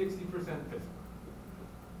 60% physical.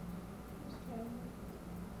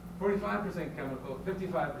 45% chemical, 55%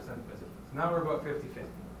 physical. So now we're about 50-50.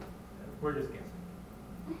 We're just guessing.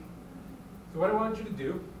 So what I want you to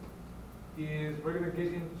do is we're going to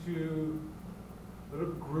get into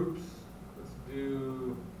little groups. Let's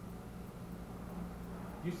do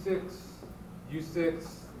U6, U6,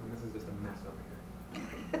 and this is just a mess over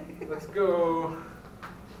here. Let's go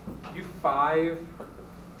U5, and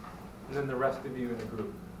then the rest of you in the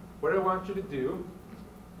group. What I want you to do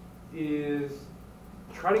is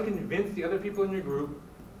try to convince the other people in your group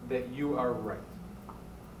that you are right.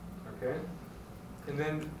 Okay? And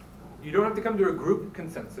then you don't have to come to a group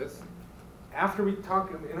consensus. After we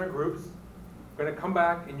talk in our groups, we're going to come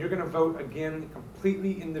back and you're going to vote again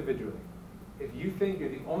completely individually. If you think you're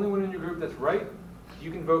the only one in your group that's right,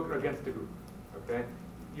 you can vote against the group. Okay?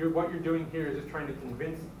 What you're doing here is just trying to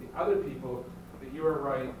convince the other people that you are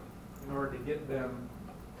right in order to get them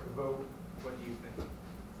to vote what you think.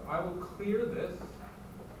 So I will clear this,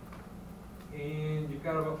 and you've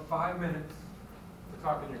got about 5 minutes to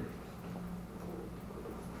talk in your groups.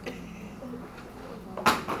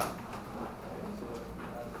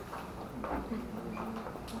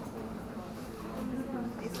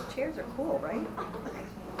 These chairs are cool, right?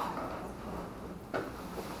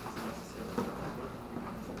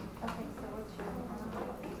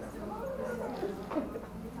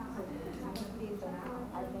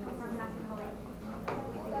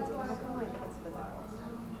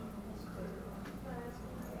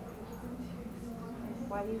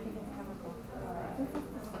 Why do you think it's chemical?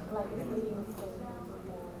 Like it's leading to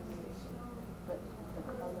but the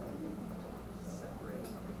color separate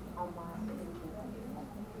on my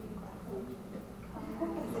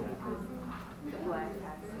The black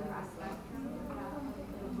has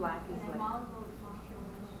black is like.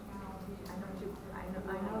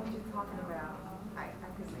 I know what you're talking about. I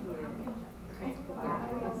can see it.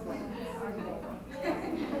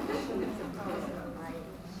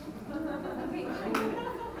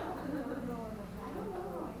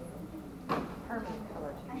 Permanent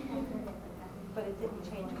color change. But it didn't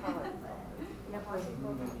change color. Yeah,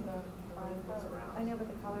 I know, but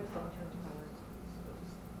the colors don't change color.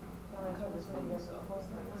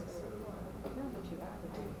 No, but you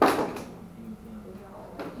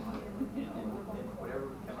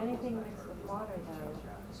anything mixed with water, though.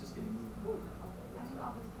 It's just getting moved.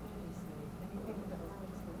 Anything that was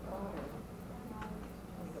mixed with water.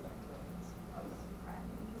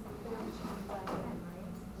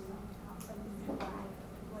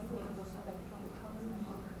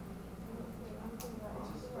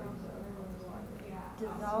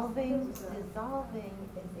 Dissolving is a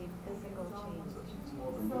physical change.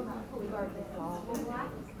 We are dissolving.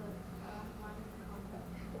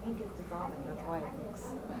 The ink is dissolving, that's why it looks.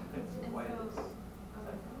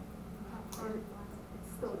 It's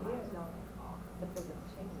still here, no. The physical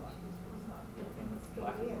change. It's still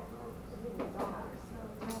here.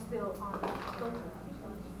 It's still on the filter.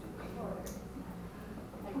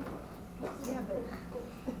 Yeah, but.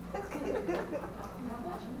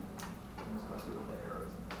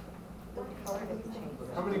 The color doesn't change.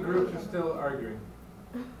 How many groups are still arguing?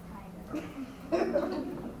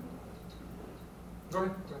 Go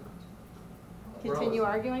ahead. Continue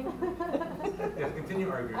arguing? Yes, continue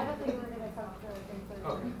arguing. I don't think we're gonna come to a conclusion.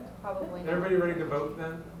 Okay. Probably not. Everybody ready to vote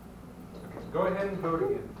then? Okay, go ahead and vote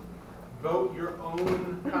again. Vote your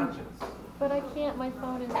own conscience. But I can't, my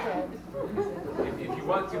phone is dead. If you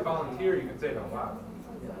want to volunteer, you can say it out loud.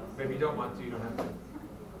 But if you don't want to, you don't have to.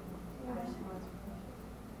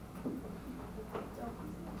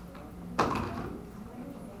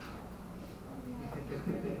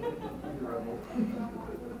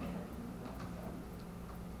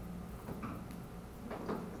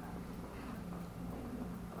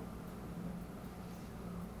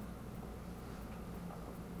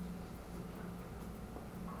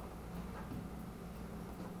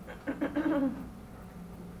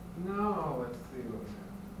 No, let's see what we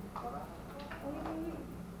have.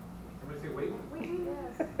 Somebody say wait?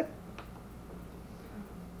 Yes.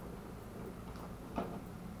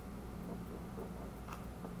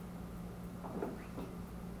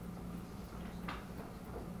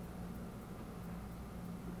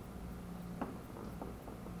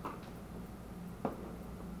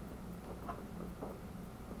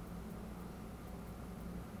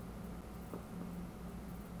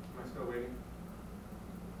 Am I still waiting?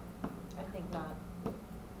 I think not.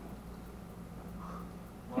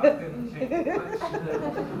 Well, that didn't change much.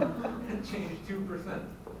 It changed 2%.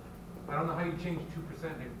 I don't know how you change 2%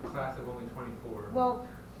 in a class of only 24. Well,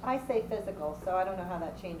 I say physical, so I don't know how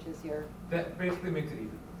that changes your. That basically makes it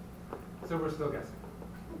even. So we're still guessing.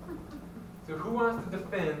 So who wants to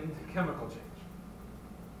defend chemical change?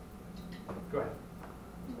 Go ahead.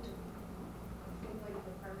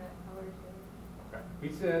 Okay. We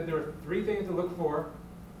said there were 3 things to look for.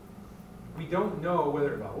 We don't know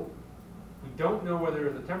whether, we don't know whether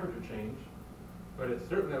it's a temperature change, but it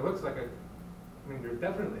certainly looks like a I mean, there's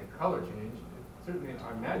definitely a color change. Certainly,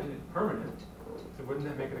 I imagine it's permanent. So wouldn't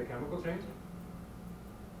that make it a chemical change?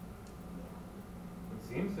 It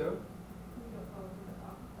seems so.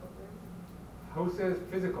 Who says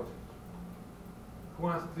physical change? Who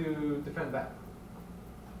wants to defend that?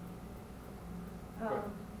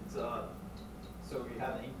 It's so we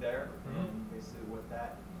have ink there, Mhm. and basically what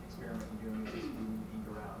that experiment is doing is just moving the ink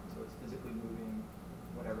around. So it's physically moving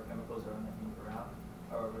whatever chemicals are in that ink around.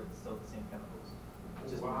 However, it's still the same chemicals.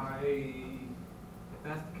 It's just Why, if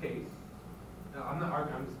that's the case, no, I'm not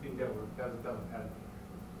arguing, I'm just being devil advocate.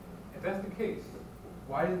 If that's the case,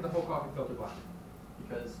 why isn't the whole coffee filter black?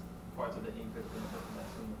 because parts of the ink have been affected by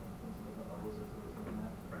some of the bubbles as it was doing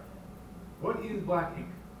that. Right. What is black ink?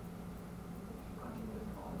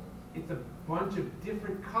 It's a bunch of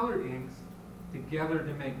different colored inks together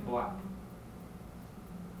to make black.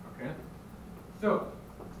 Okay? So,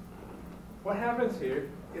 what happens here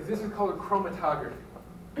is this is called chromatography.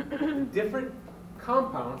 Different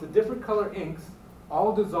compounds, the different color inks,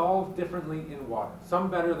 all dissolve differently in water, some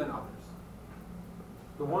better than others.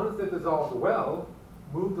 The ones that dissolved well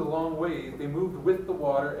moved a long ways. They moved with the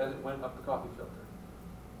water as it went up the coffee filter.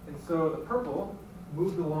 And so the purple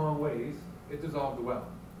moved a long ways, it dissolved well.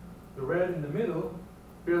 The red in the middle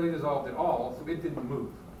barely dissolved at all, so it didn't move.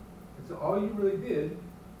 And so all you really did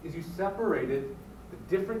is you separated the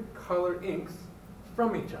different color inks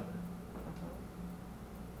from each other.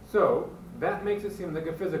 So that makes it seem like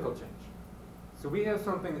a physical change. So we have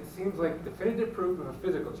something that seems like definitive proof of a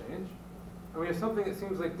physical change, and we have something that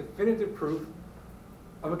seems like definitive proof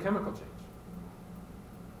of a chemical change.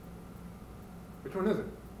 Which one is it?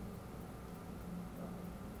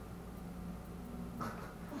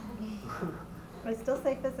 I still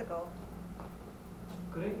say physical.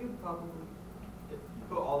 Couldn't you probably, if you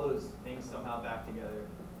put all those things somehow back together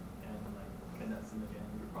and like condense them again,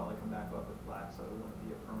 you'd probably come back up with black, so it wouldn't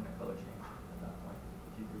be a permanent color change at that point.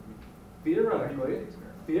 If you could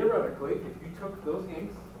Theoretically, if you took those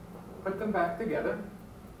inks, put them back together,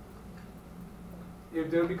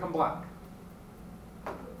 it would become black.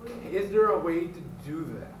 Is there a way to do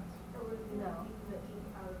that? No.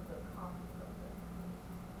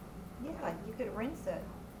 Yeah, you could rinse it.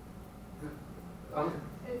 But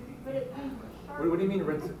it, What do you mean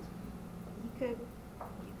rinse it? You could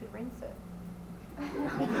rinse it.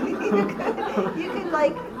 You could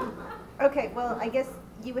like, okay, well, I guess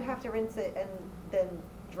you would have to rinse it and then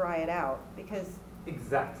dry it out because,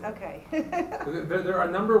 Exactly. okay. There are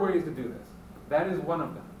a number of ways to do this. That is one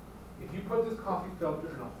of them. If you put this coffee filter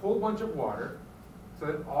in a whole bunch of water, so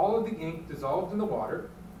that all of the ink dissolves in the water,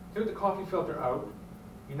 took the coffee filter out,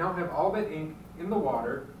 you now have all that ink in the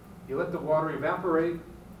water, you let the water evaporate,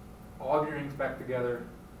 all of your inks back together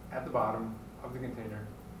at the bottom of the container,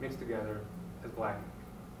 mixed together as black ink.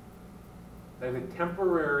 That is a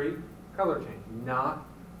temporary color change, not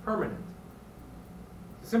permanent.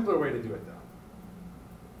 It's a simpler way to do it though.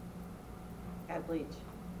 Add bleach.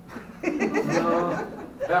 No,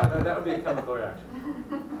 that would be a chemical reaction.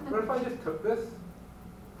 What if I just took this,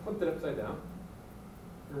 flipped it upside down,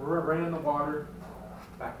 and ran the water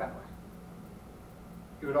back that way?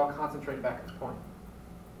 It would all concentrate back at the point.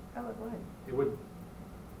 Oh, it would. It would.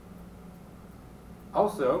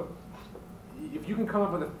 Also, if you can come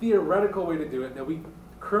up with a theoretical way to do it that we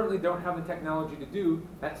currently don't have the technology to do,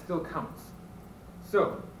 that still counts.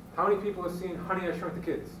 So, how many people have seen Honey, I Shrunk the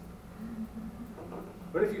Kids?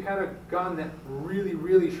 What if you had a gun that really,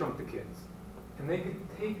 really shrunk the kids, and they could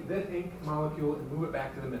take that ink molecule and move it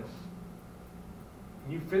back to the middle?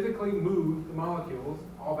 And you physically move the molecules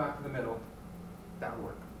all back to the middle, that would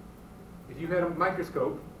work. If you had a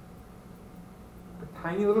microscope with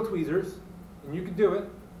tiny little tweezers, and you could do it,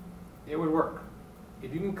 it would work.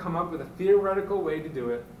 If you can come up with a theoretical way to do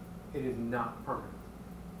it, it is not permanent.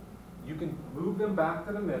 You can move them back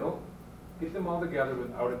to the middle, get them all together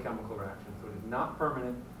without a chemical reaction. So it is not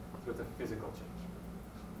permanent, so it's a physical change.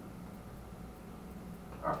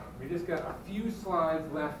 All right, we just got a few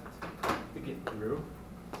slides left to get through.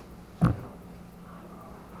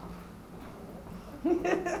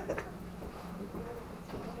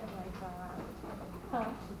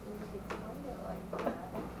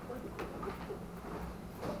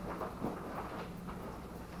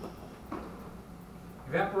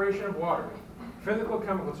 Evaporation of water. Physical,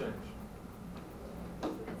 chemical change.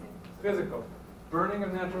 Physical. Burning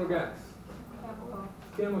of natural gas.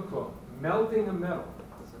 Chemical. Melting of metal.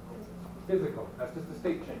 Physical. That's just a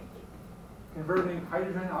state change. Converting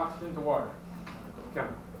hydrogen and oxygen to water.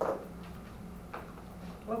 Chemical.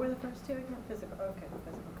 What were the first two again? Physical, okay,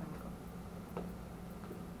 physical, chemical.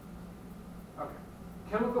 Okay.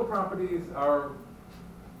 Chemical properties are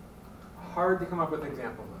hard to come up with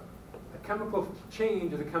examples of. A chemical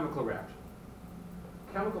change is a chemical reaction.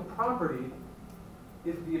 Chemical property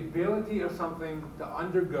is the ability of something to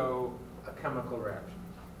undergo a chemical reaction.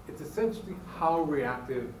 It's essentially how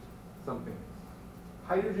reactive something is.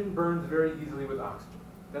 Hydrogen burns very easily with oxygen.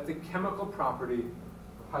 That's a chemical property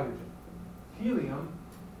of hydrogen. Helium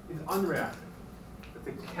is unreactive. That's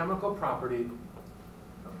a chemical property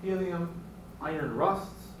of helium. Iron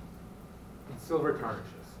rusts, and silver tarnishes.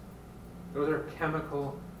 Those are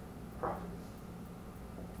chemical properties.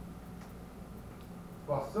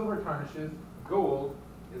 While silver tarnishes, gold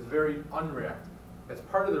is very unreactive. That's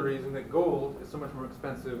part of the reason that gold is so much more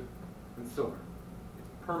expensive than silver. It's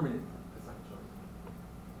permanent, essentially.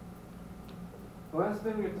 The last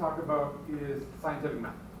thing we're going to talk about is scientific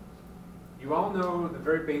method. You all know the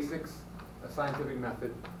very basics of scientific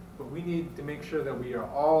method, but we need to make sure that we are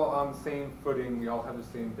all on the same footing, we all have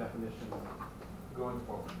the same definitions going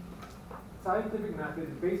forward. Scientific method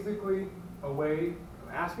is basically a way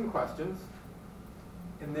of asking questions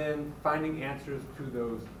and then finding answers to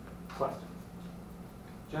those questions.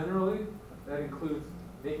 Generally, that includes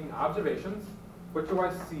making observations. What do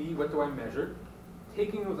I see? What do I measure?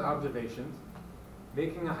 Taking those observations,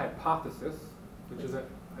 making a hypothesis, which is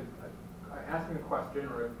asking a question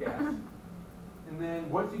or a guess. And then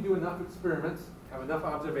once you do enough experiments, have enough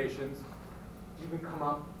observations, you can come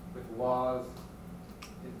up with laws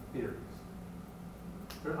and theories.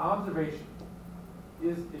 So an observation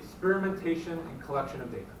is experimentation and collection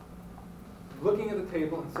of data. Looking at the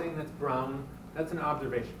table and saying that's brown, that's an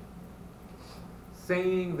observation.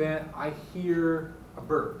 Saying that I hear a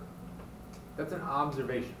bird, that's an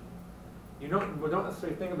observation. We don't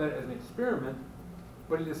necessarily think of that as an experiment,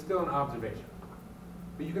 but it is still an observation.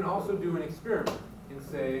 But you can also do an experiment and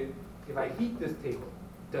say, if I heat this table,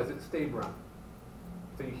 does it stay brown?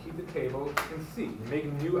 So you heat the table and see, you make a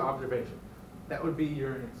new observation. That would be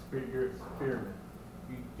your experiment.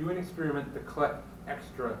 You do an experiment to collect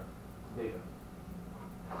extra data.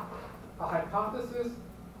 A hypothesis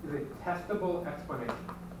is a testable explanation.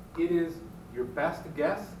 It is your best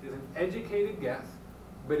guess, is an educated guess,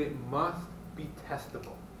 but it must be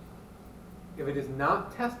testable. If it is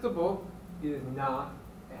not testable, it is not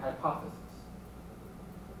a hypothesis.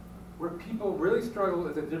 Where people really struggle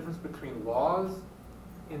is the difference between laws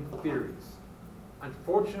and theories.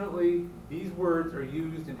 Unfortunately, these words are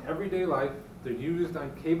used in everyday life. They're used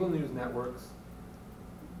on cable news networks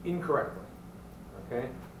incorrectly. Okay?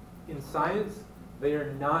 In science, they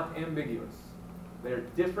are not ambiguous. They are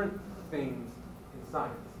different things in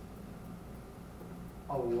science.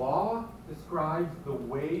 A law describes the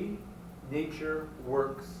way nature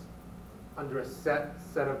works under a set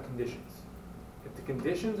of conditions. If the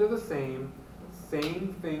conditions are the same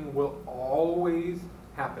thing will always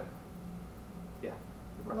happen. Yeah.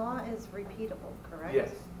 Law is repeatable, correct? Yes.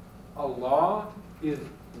 A law is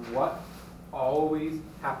what always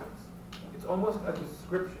happens. It's almost a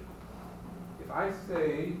description. If I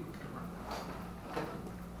say,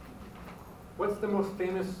 what's the most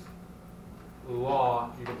famous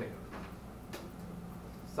law you can think of?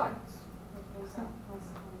 Science.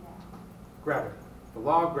 Gravity. The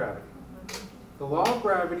law of gravity. The law of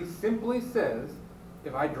gravity simply says,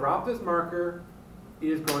 if I drop this marker, it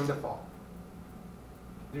is going to fall.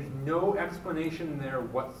 There's no explanation there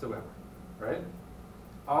whatsoever, right?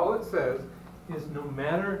 All it says is no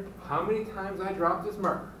matter how many times I drop this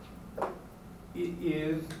marker, it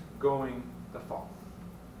is going to fall.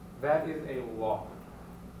 That is a law.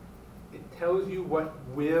 It tells you what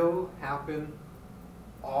will happen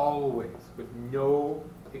always, with no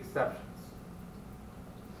exceptions.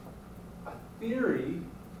 A theory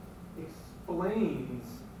explains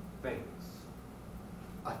things.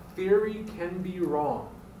 A theory can be wrong.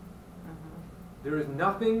 There is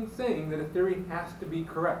nothing saying that a theory has to be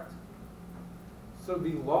correct. So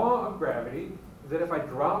the law of gravity is that if I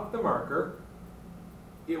drop the marker,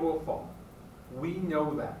 it will fall. We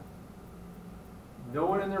know that. No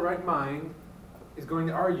one in their right mind is going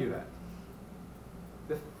to argue that.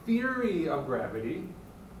 The theory of gravity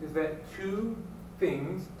is that two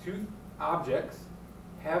objects,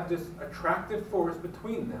 have this attractive force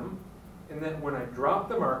between them, and that when I drop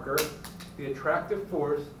the marker, the attractive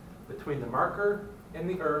force between the marker and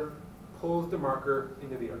the Earth pulls the marker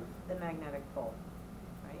into the Earth. The magnetic pole,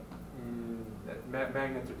 right?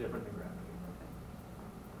 Magnets are different than gravity.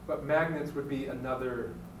 But magnets would be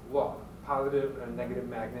another law. Positive and a negative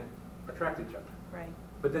magnet attract each other. Right.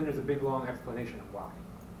 But then there's a big long explanation of why.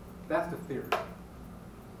 That's the theory.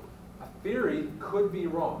 A theory could be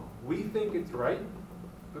wrong. We think it's right,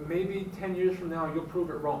 but maybe 10 years from now you'll prove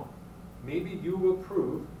it wrong. Maybe you will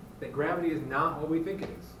prove that gravity is not what we think it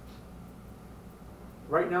is.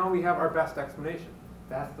 right now we have our best explanation.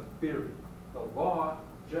 That's the theory. The law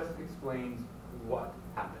just explains what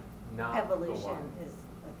happened, not the law. Evolution is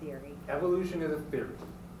a theory. Evolution is a theory,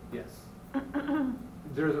 yes.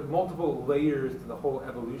 There's multiple layers to the whole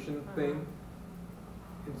evolution thing.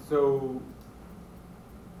 And so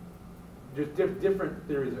there's different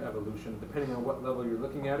theories of evolution depending on what level you're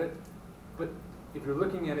looking at it. But if you're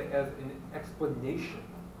looking at it as an explanation,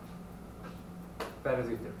 that is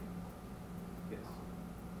a theory. Yes.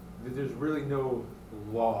 There's really no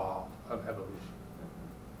law of evolution.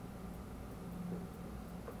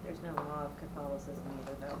 There's no law of Catholicism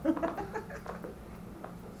either, though.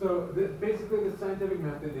 So basically the scientific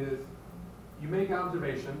method is you make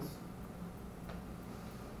observations,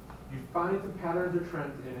 you find some patterns or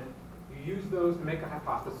trends in it, you use those to make a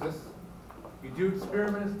hypothesis, you do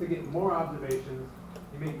experiments to get more observations,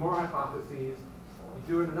 you make more hypotheses, you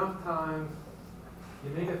do it enough times, you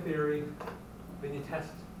make a theory, then you test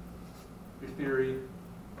your theory,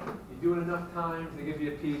 you do it enough times, they give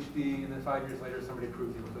you a PhD, and then 5 years later somebody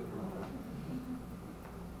proves you completely wrong.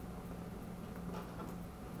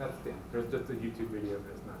 That's it. There's just a YouTube video,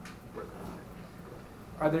 but it's not worth it.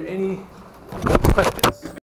 Are there any questions?